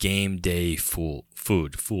involve game day food?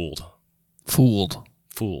 Food. That's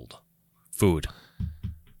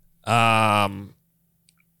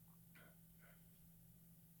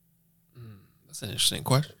an interesting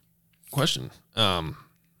question.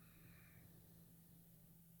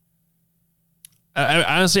 I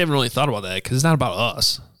honestly haven't really thought about that because it's not about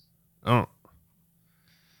us.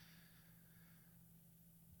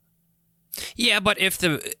 Yeah, but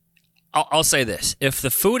I'll say this: if the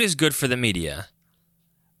food is good for the media,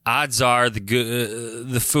 odds are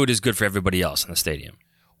the food is good for everybody else in the stadium.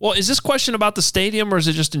 Well, is this question about the stadium or is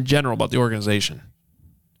it just in general about the organization?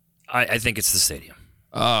 I think it's the stadium.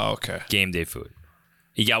 Oh, okay. Game day food.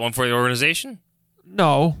 You got one for the organization?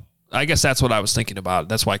 No. I guess that's what I was thinking about.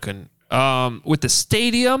 That's why I couldn't. With the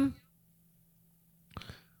stadium,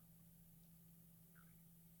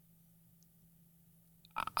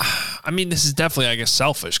 I mean, this is definitely, I guess,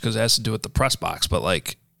 selfish because it has to do with the press box. But,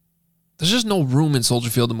 like, there's just no room in Soldier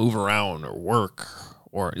Field to move around or work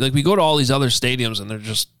Or like we go to all these other stadiums and they're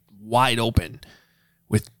just wide open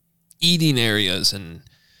with eating areas and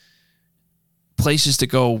places to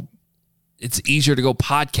go. It's easier to go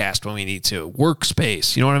podcast when we need to.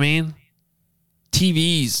 Workspace, you know what I mean?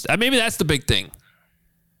 TVs. Maybe that's the big thing.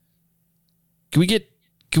 Can we get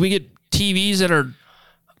TVs that are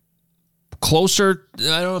closer?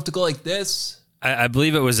 I don't have to go like this. I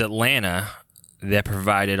believe it was Atlanta that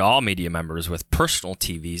provided all media members with personal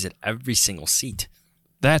TVs at every single seat.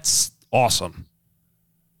 That's awesome.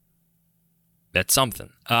 That's something.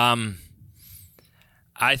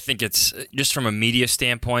 I think it's just from a media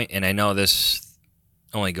standpoint, and I know this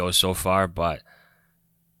only goes so far, but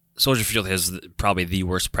Soldier Field has probably the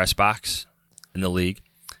worst press box in the league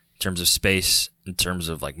in terms of space, in terms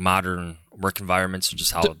of like modern work environments, and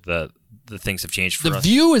just how the things have changed for us. The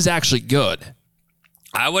view is actually good.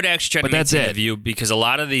 I would actually try to maintain the view because a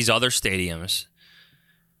lot of these other stadiums,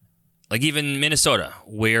 like even Minnesota,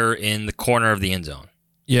 we're in the corner of the end zone.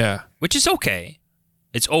 Yeah. Which is okay.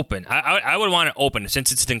 It's open. I would want it open.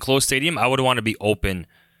 Since it's an enclosed stadium, I would want to be open.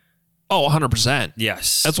 Oh, 100%.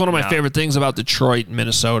 Yes. That's one of my favorite things about Detroit,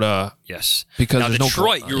 Minnesota. Yes. Because now, there's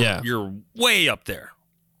Detroit, no, you're way up there.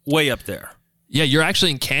 Way up there. Yeah, you're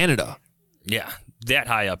actually in Canada. Yeah, that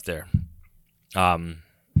high up there.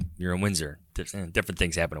 You're in Windsor. Different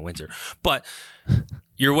things happen in Windsor. But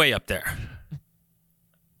you're way up there.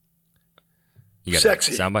 You got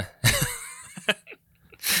sexy soundbite?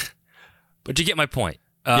 But you get my point.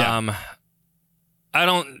 Yeah.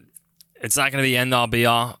 It's not going to be end all be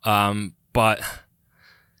all. But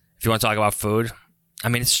if you want to talk about food, I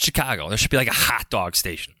mean, it's Chicago. There should be like a hot dog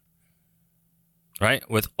station, right?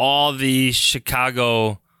 With all the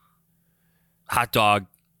Chicago hot dog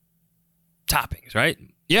toppings, right?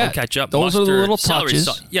 Yeah. Ketchup, those mustard, are the little celery touches.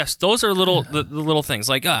 sauce. Yes, those are the little things.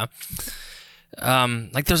 Like there's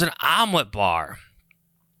an omelet bar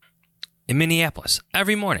in Minneapolis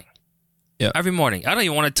every morning. Yeah. Every morning. I don't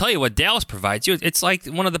even want to tell you what Dallas provides you. It's like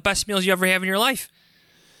one of the best meals you ever have in your life.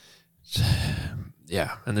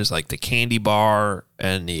 Yeah. And there's like the candy bar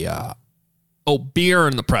and the beer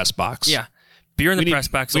in the press box. Yeah. Beer in the press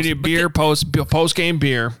box. We need beer, post game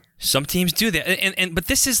beer. Some teams do that. But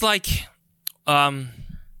this is like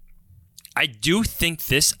I do think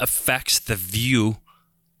this affects the view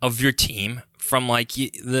of your team from like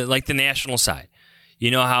the national side. You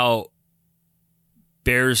know how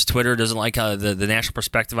Bears Twitter doesn't like the national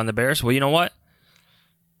perspective on the Bears? Well, you know what?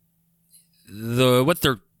 What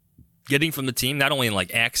they're getting from the team, not only in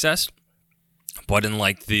like access, but in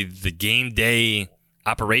like the game day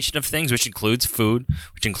operation of things, which includes food,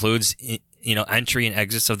 which includes entry and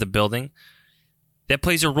exits of the building, that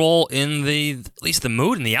plays a role in at least the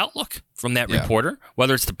mood and the outlook from that reporter,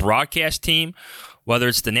 whether it's the broadcast team, whether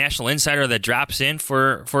it's the national insider that drops in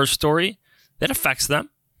for a story, that affects them.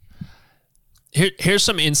 Here's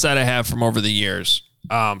some insight I have from over the years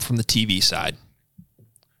from the TV side.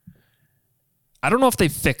 I don't know if they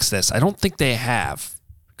fixed this. I don't think they have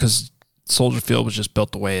because Soldier Field was just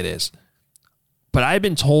built the way it is. But I've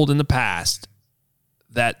been told in the past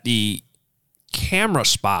that the camera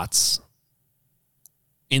spots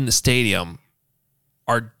in the stadium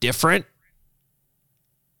are different,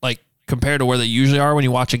 like compared to where they usually are when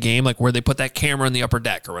you watch a game, like where they put that camera in the upper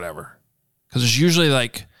deck or whatever. Because there's usually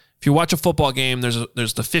like, if you watch a football game, there's the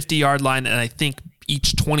 50-yard line, and I think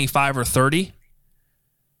each 25 or 30.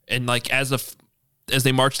 And like as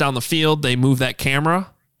they march down the field, they move that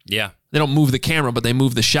camera. Yeah, they don't move the camera, but they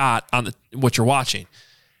move the shot on what you're watching.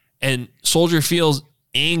 And Soldier Field's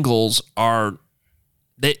angles are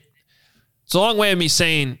it's a long way of me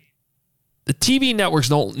saying the TV networks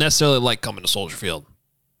don't necessarily like coming to Soldier Field.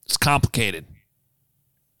 It's complicated.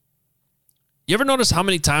 You ever notice how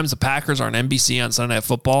many times the Packers are on NBC on Sunday Night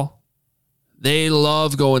Football? They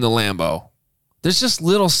love going to Lambeau. There's just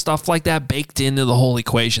little stuff like that baked into the whole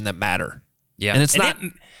equation that matter. Yeah. And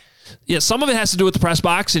it's some of it has to do with the press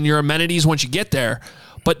box and your amenities once you get there,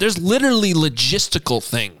 but there's literally logistical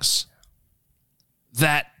things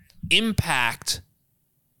that impact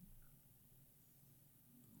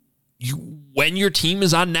you when your team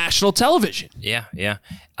is on national television. Yeah.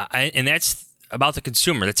 And that's about the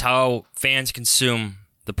consumer. That's how fans consume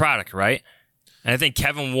the product, right? And I think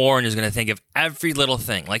Kevin Warren is going to think of every little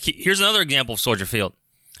thing. Like, here's another example of Soldier Field.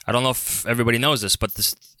 I don't know if everybody knows this, but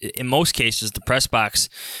in most cases, the press box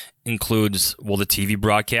includes, the TV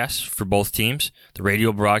broadcast for both teams, the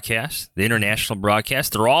radio broadcast, the international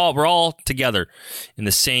broadcast. We're all together in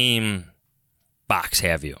the same box,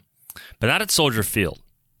 have you? But not at Soldier Field.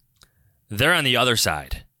 They're on the other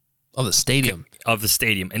side of the stadium.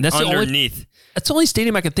 And that's underneath. That's the only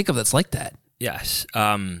stadium I can think of that's like that. Yes.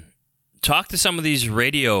 talk to some of these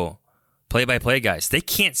radio play-by-play guys. They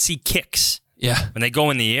can't see kicks when they go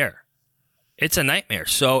in the air. It's a nightmare.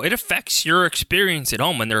 So it affects your experience at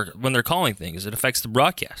home when they're calling things. It affects the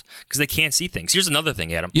broadcast because they can't see things. Here's another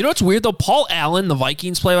thing, Adam. You know what's weird, though? Paul Allen, the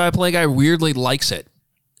Vikings play-by-play guy, weirdly likes it.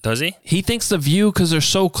 Does he? He thinks the view, because they're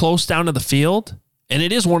so close down to the field, and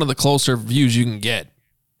it is one of the closer views you can get.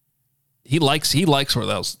 He likes where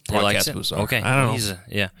those broadcast booths are. Okay. I don't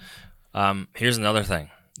know. Here's another thing.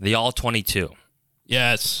 The All-22.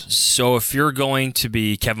 Yes. So if you're going to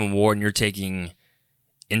be Kevin Ward and you're taking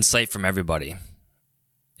insight from everybody,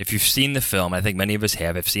 if you've seen the film, I think many of us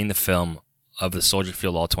have seen the film of the Soldier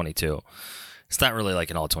Field All-22. It's not really like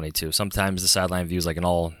an All-22. Sometimes the sideline view is like an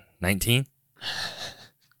All-19.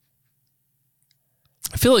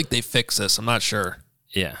 I feel like they fixed this. I'm not sure.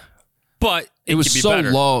 Yeah. But it was could be so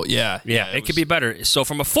better. low. Yeah. It could be better. So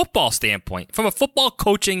from a football standpoint, from a football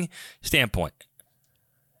coaching standpoint,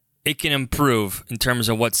 it can improve in terms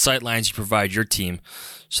of what sight lines you provide your team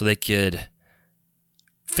so they could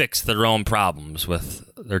fix their own problems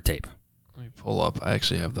with their tape. Let me pull up. I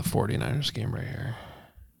actually have the 49ers game right here.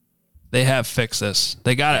 They have fixed this.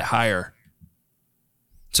 They got it higher.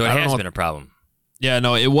 So it has been a problem. Yeah,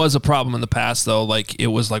 no, it was a problem in the past, though. Like, it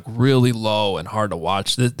was, like, really low and hard to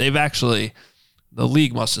watch. They've actually, the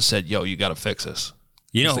league must have said, yo, you got to fix this.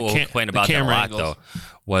 You know who complained about that a lot, though,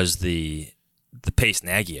 was the Pace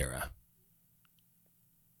Nagy era.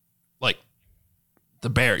 Like,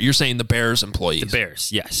 the Bears. You're saying the Bears employees. The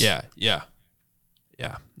Bears, yes. Yeah.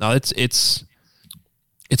 No, it's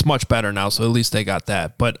much better now, so at least they got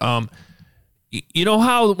that. But, you know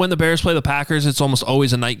how when the Bears play the Packers, it's almost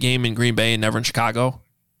always a night game in Green Bay and never in Chicago?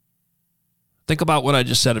 Think about what I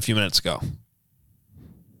just said a few minutes ago.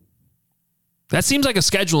 That seems like a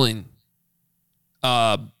scheduling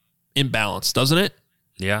imbalance, doesn't it?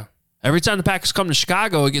 Yeah. Every time the Packers come to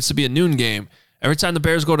Chicago, it gets to be a noon game. Every time the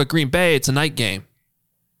Bears go to Green Bay, it's a night game.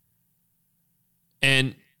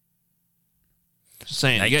 And just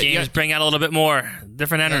saying, night games bring out a little bit more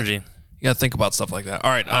different energy. Yeah. You got to think about stuff like that.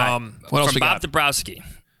 All right. What else we got? From Bob Dabrowski.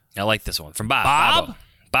 I like this one. From Bob.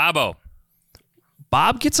 Bobo.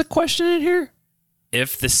 Bob gets a question in here?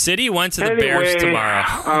 If the city went to the Bears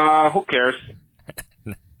tomorrow. Who cares?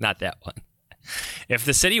 Not that one. If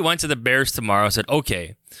the city went to the Bears tomorrow and said,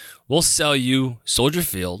 okay, we'll sell you Soldier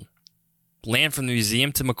Field, land from the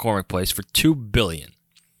museum to McCormick Place for $2 billion,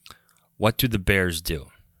 what do the Bears do?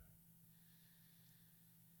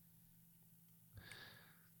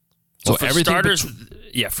 So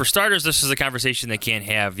for starters, this is a conversation they can't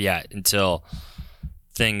have yet until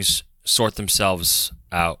things sort themselves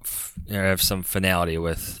out. Have some finality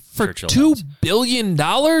with for Churchill. $2 billion?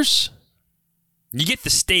 You get the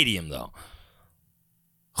stadium, though.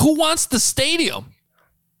 Who wants the stadium?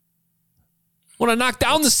 Want to knock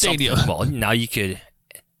down the stadium? Well, now you could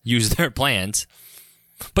use their plans.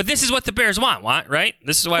 But this is what the Bears want, right?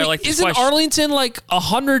 This is why I like this question. Isn't Arlington like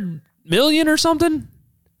 $100 million or something?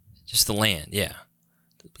 Just the land, yeah.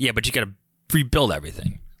 Yeah, but you got to rebuild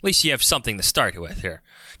everything. At least you have something to start with here.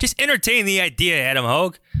 Just entertain the idea, Adam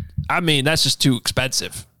Hogue. I mean, that's just too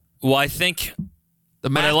expensive. Well, I think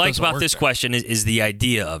what I like about this question is the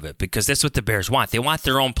idea of it, because that's what the Bears want. They want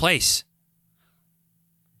their own place.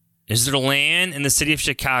 Is there land in the city of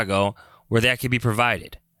Chicago where that could be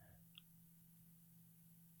provided?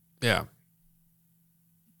 Yeah.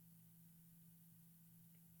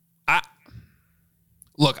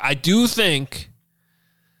 Look, I do think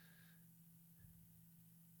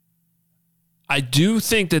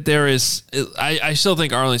that there is. I still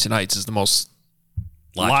think Arlington Heights is the most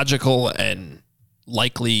logical and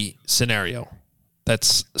likely scenario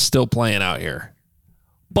that's still playing out here.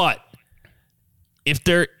 But if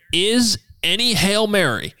there is any Hail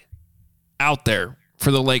Mary out there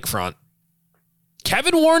for the lakefront,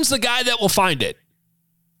 Kevin Warren's the guy that will find it.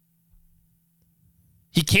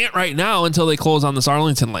 He can't right now until they close on this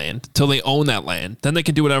Arlington land, until they own that land. Then they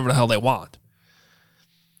can do whatever the hell they want.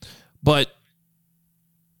 But,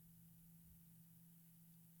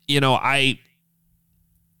 you know, I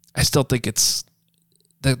still think it's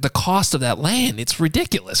the cost of that land. It's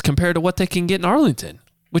ridiculous compared to what they can get in Arlington,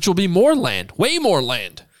 which will be more land, way more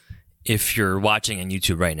land. If you're watching on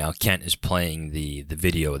YouTube right now, Kent is playing the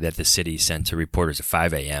video that the city sent to reporters at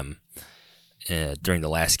 5 a.m. During the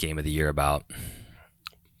last game of the year about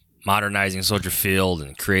modernizing Soldier Field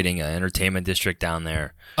and creating an entertainment district down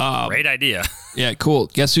there. Great idea. Yeah, cool.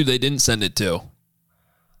 Guess who they didn't send it to?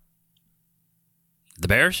 The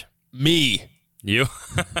Bears? Me. You?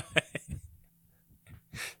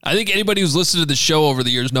 I think anybody who's listened to the show over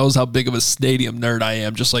the years knows how big of a stadium nerd I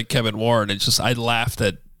am, just like Kevin Warren. It's just, I laughed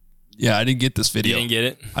at, Yeah, I didn't get this video. You didn't get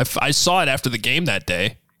it? I saw it after the game that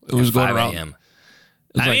day. It was going around. 5 a.m.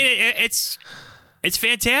 I mean, it's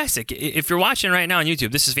fantastic. If you're watching right now on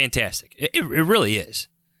YouTube, this is fantastic. It really is.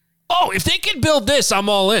 Oh, if they can build this, I'm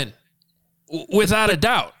all in. Without a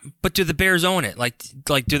doubt. But do the Bears own it? Like,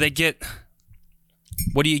 do they get...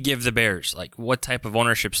 What do you give the Bears? Like, what type of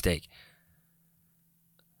ownership stake?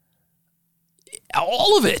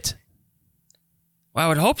 All of it. Well, I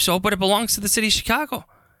would hope so, but it belongs to the city of Chicago.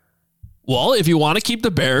 Well, if you want to keep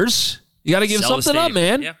the Bears, you got to give something up,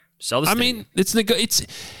 man. Yeah, sell the stadium. mean,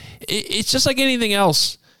 it's just like anything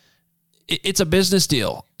else. It's a business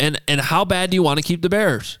deal. And how bad do you want to keep the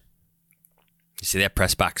Bears? You see that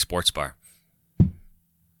Press Box Sports Bar?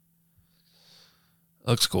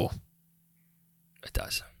 Looks cool. It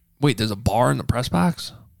does. Wait, there's a bar in the press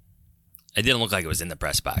box? It didn't look like it was in the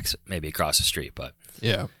press box, maybe across the street, but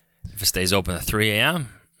yeah. If it stays open at 3 a.m.,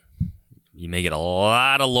 you may get a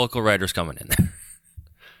lot of local writers coming in there.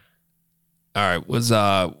 All right. Was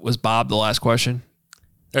Bob the last question?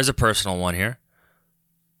 There's a personal one here.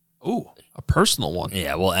 Ooh, a personal one.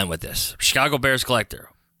 Yeah, we'll end with this. Chicago Bears collector.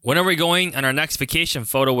 When are we going on our next vacation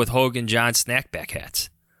photo with Hogan John snackback hats?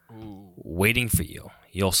 Ooh. Waiting for you.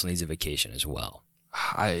 He also needs a vacation as well.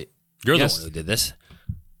 You're the one who did this.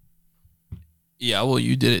 Yeah, well,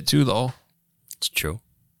 you did it too, though. It's true.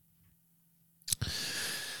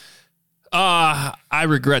 I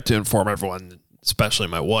regret to inform everyone, especially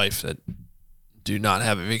my wife, that do not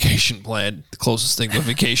have a vacation planned. The closest thing to a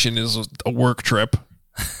vacation is a work trip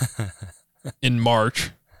in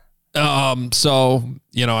March. So,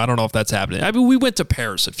 I don't know if that's happening. I mean, we went to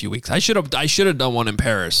Paris a few weeks. I should have done one in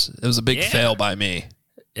Paris. It was a big fail by me.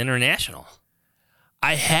 International.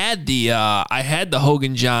 I had the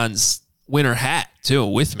Hogan Johns winter hat too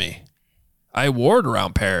with me. I wore it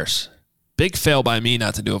around Paris. Big fail by me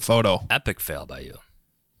not to do a photo. Epic fail by you.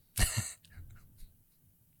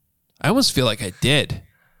 I almost feel like I did.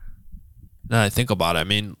 Now that I think about it, I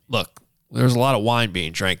mean, look, there was a lot of wine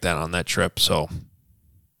being drank on that trip, so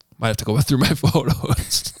might have to go through my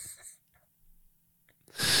photos.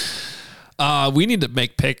 We need to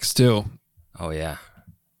make picks too. Oh yeah.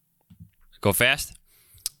 Go fast?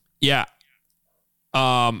 Yeah.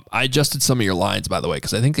 I adjusted some of your lines, by the way,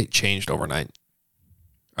 because I think they changed overnight.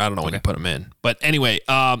 I don't know when you put them in. But anyway,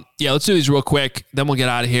 let's do these real quick. Then we'll get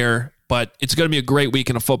out of here. But it's going to be a great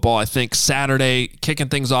weekend of football, I think. Saturday, kicking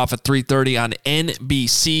things off at 3:30 on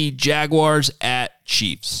NBC. Jaguars at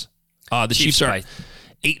Chiefs. The Chiefs are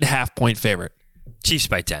 8.5-point favorite. Chiefs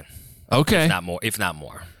by 10. Okay. If not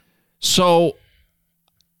more. So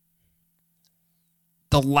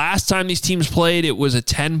the last time these teams played, it was a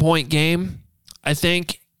 10-point game, I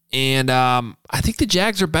think. And I think the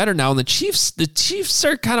Jags are better now. And the Chiefs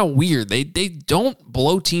are kind of weird. They don't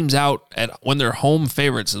blow teams out when they're home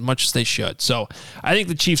favorites as much as they should. So I think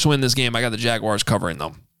the Chiefs win this game. I got the Jaguars covering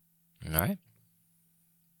them. All right.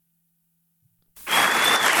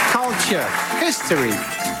 Culture, history,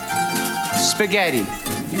 spaghetti.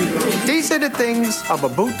 These are the things of a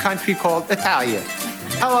boot country called Italia.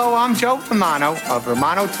 Hello, I'm Joe Romano of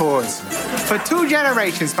Romano Tours. For 2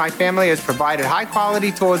 generations, my family has provided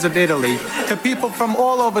high-quality tours of Italy to people from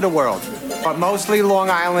all over the world, but mostly Long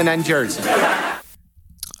Island and Jersey.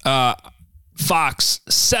 Fox,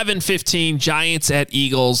 7:15, Giants at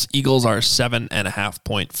Eagles. Eagles are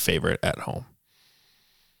 7.5-point favorite at home.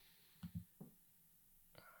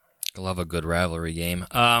 I love a good rivalry game.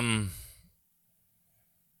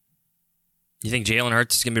 You think Jalen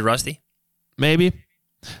Hurts is going to be rusty? Maybe.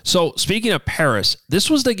 So, speaking of Paris, this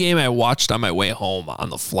was the game I watched on my way home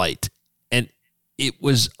on the flight, and it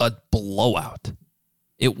was a blowout.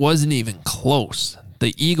 It wasn't even close.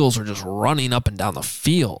 The Eagles were just running up and down the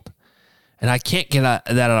field, and I can't get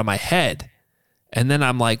that out of my head. And then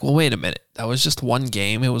I'm like, well, wait a minute. That was just one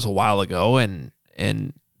game. It was a while ago, and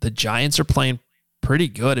the Giants are playing pretty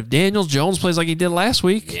good. If Daniel Jones plays like he did last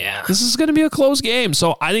week, this is going to be a close game.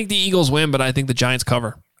 So, I think the Eagles win, but I think the Giants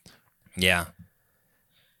cover. Yeah.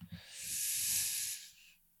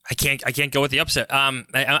 I can't go with the upset.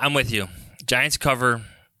 I'm with you. Giants cover,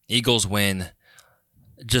 Eagles win.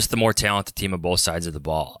 Just the more talented team on both sides of the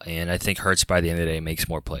ball. And I think Hurts by the end of the day makes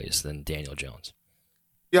more plays than Daniel Jones.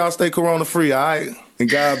 Y'all stay corona free, all right? And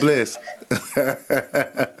God bless.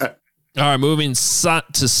 All right, moving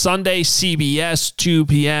to Sunday, CBS, 2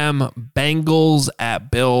 p.m., Bengals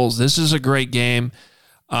at Bills. This is a great game.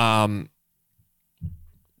 They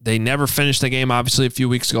never finished the game, obviously, a few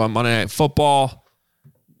weeks ago on Monday Night Football.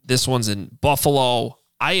 This one's in Buffalo.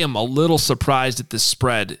 I am a little surprised at this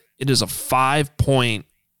spread. It is a 5-point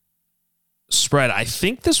spread. I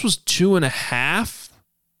think this was 2.5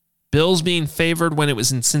 Bills being favored when it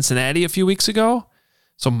was in Cincinnati a few weeks ago.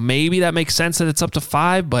 So maybe that makes sense that it's up to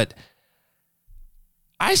 5, but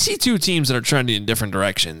I see two teams that are trending in different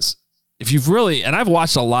directions. If you've really, and I've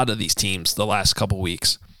watched a lot of these teams the last couple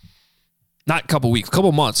weeks. Not couple weeks,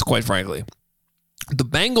 couple months, quite frankly. The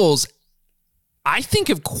Bengals, I think,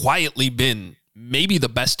 have quietly been maybe the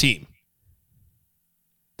best team.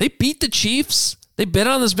 They beat the Chiefs. They've been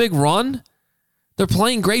on this big run. They're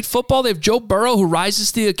playing great football. They have Joe Burrow, who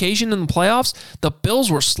rises to the occasion in the playoffs. The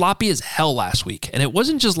Bills were sloppy as hell last week, and it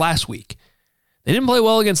wasn't just last week. They didn't play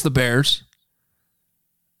well against the Bears.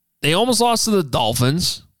 They almost lost to the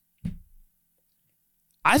Dolphins.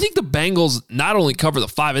 I think the Bengals not only cover the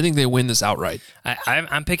 5, I think they win this outright.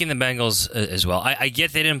 I'm picking the Bengals as well. I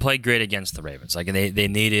get they didn't play great against the Ravens. Like they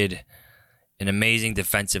needed an amazing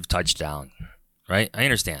defensive touchdown, right? I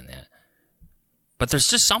understand that. But there's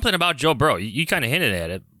just something about Joe Burrow. You kind of hinted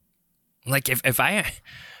at it. Like if I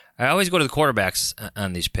always go to the quarterbacks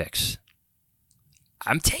on these picks.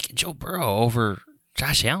 I'm taking Joe Burrow over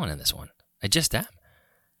Josh Allen in this one. I just am.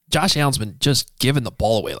 Josh Allen's been just giving the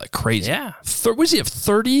ball away like crazy. Yeah. What does he have,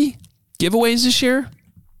 30 giveaways this year?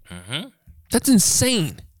 Mm-hmm. That's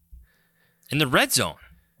insane. In the red zone.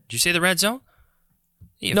 Did you say the red zone?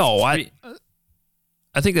 No, I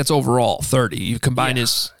think that's overall 30. You combine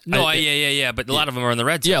his... No, yeah. But a lot of them are in the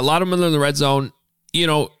red zone. Yeah, a lot of them are in the red zone. You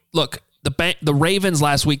know, look, the Ravens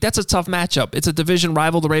last week, that's a tough matchup. It's a division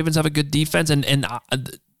rival. The Ravens have a good defense. And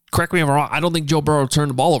correct me if I'm wrong, I don't think Joe Burrow turned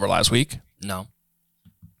the ball over last week. No.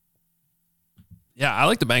 Yeah, I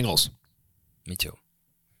like the Bengals. Me too.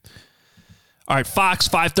 All right, Fox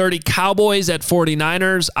 5:30, Cowboys at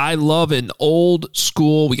 49ers. I love an old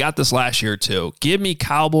school. We got this last year too. Give me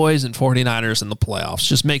Cowboys and 49ers in the playoffs.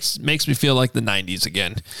 Just makes me feel like the 90s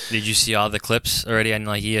again. Did you see all the clips already on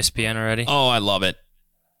like ESPN already? Oh, I love it.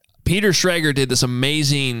 Peter Schrager did this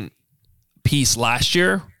amazing piece last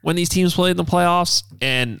year when these teams played in the playoffs,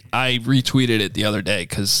 and I retweeted it the other day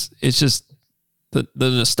because it's just the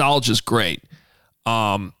nostalgia is great.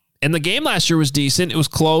 And the game last year was decent. It was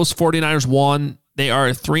close. 49ers won. They are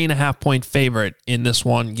a 3.5-point favorite in this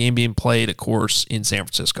one. Game being played, of course, in San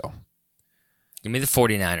Francisco. Give me the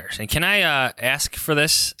 49ers. And can I ask for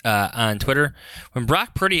this on Twitter? When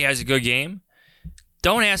Brock Purdy has a good game,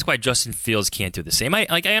 don't ask why Justin Fields can't do the same. I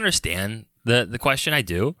understand the question. I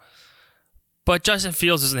do. But Justin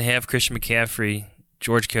Fields doesn't have Christian McCaffrey,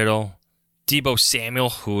 George Kittle, Deebo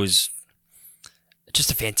Samuel, who is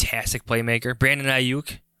just a fantastic playmaker, Brandon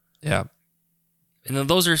Ayuk. Yeah. And then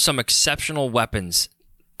those are some exceptional weapons.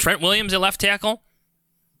 Trent Williams at left tackle.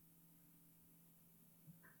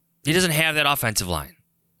 He doesn't have that offensive line.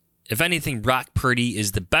 If anything, Brock Purdy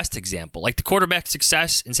is the best example. Like the quarterback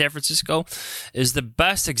success in San Francisco is the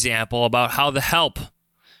best example about how the help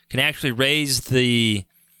can actually raise the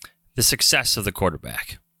success of the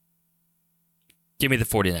quarterback. Give me the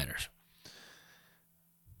 49ers.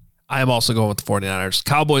 I am also going with the 49ers.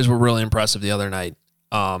 Cowboys were really impressive the other night.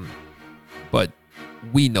 But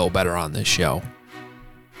we know better on this show.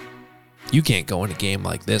 You can't go in a game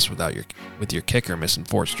like this with your kicker missing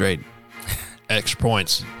 4 straight extra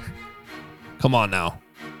points. Come on now.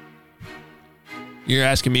 You're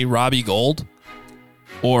asking me Robbie Gould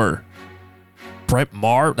or Brent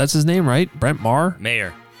Maher? That's his name, right? Brent Maher?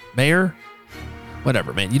 Mayer?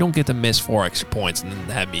 Whatever, man. You don't get to miss 4 extra points and then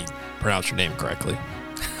have me pronounce your name correctly.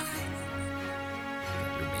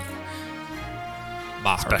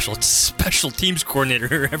 Maher. Special teams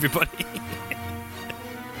coordinator, everybody.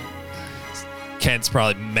 Ken's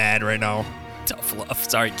probably mad right now. Tough love.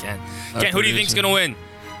 Sorry, Ken. Ken, who do you think's going to win?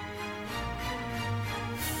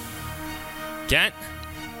 Kent?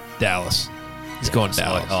 Dallas. He's going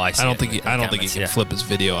Dallas. Oh, I see. I don't think he can flip his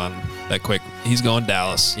video on that quick. He's going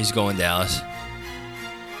Dallas. He's going Dallas.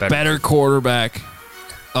 Better quarterback.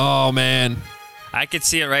 Oh man. I could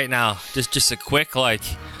see it right now. Just a quick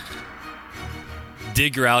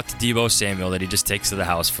digger out to Deebo Samuel that he just takes to the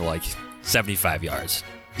house for 75 yards.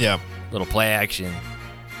 Yeah. Little play action.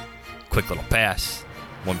 Quick little pass.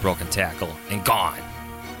 1 broken tackle. And gone.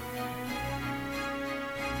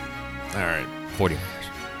 All right. 49ers.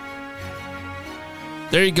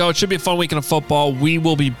 There you go. It should be a fun weekend of football. We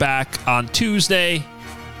will be back on Tuesday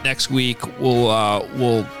next week. We'll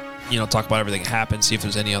talk about everything that happened, see if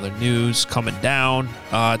there's any other news coming down.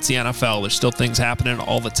 It's the NFL. There's still things happening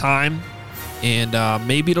all the time. And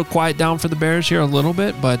maybe it'll quiet down for the Bears here a little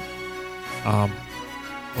bit, but we'll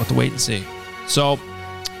have to wait and see. So,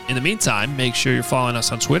 in the meantime, make sure you're following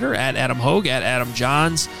us on Twitter, at Adam Hogue, at Adam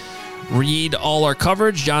Johns. Read all our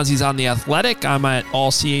coverage. Johnsy's on The Athletic. I'm at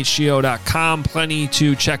allchgo.com. Plenty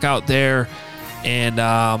to check out there. And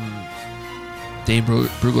Dane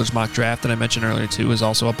Brugler's mock draft that I mentioned earlier, too, is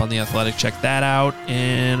also up on The Athletic. Check that out.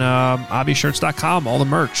 And obbyshirts.com, all the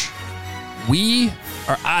merch. We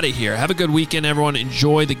are out of here. Have a good weekend, everyone.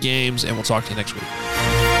 Enjoy the games, and we'll talk to you next week.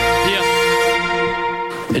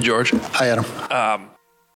 Hey, George. Hi, Adam.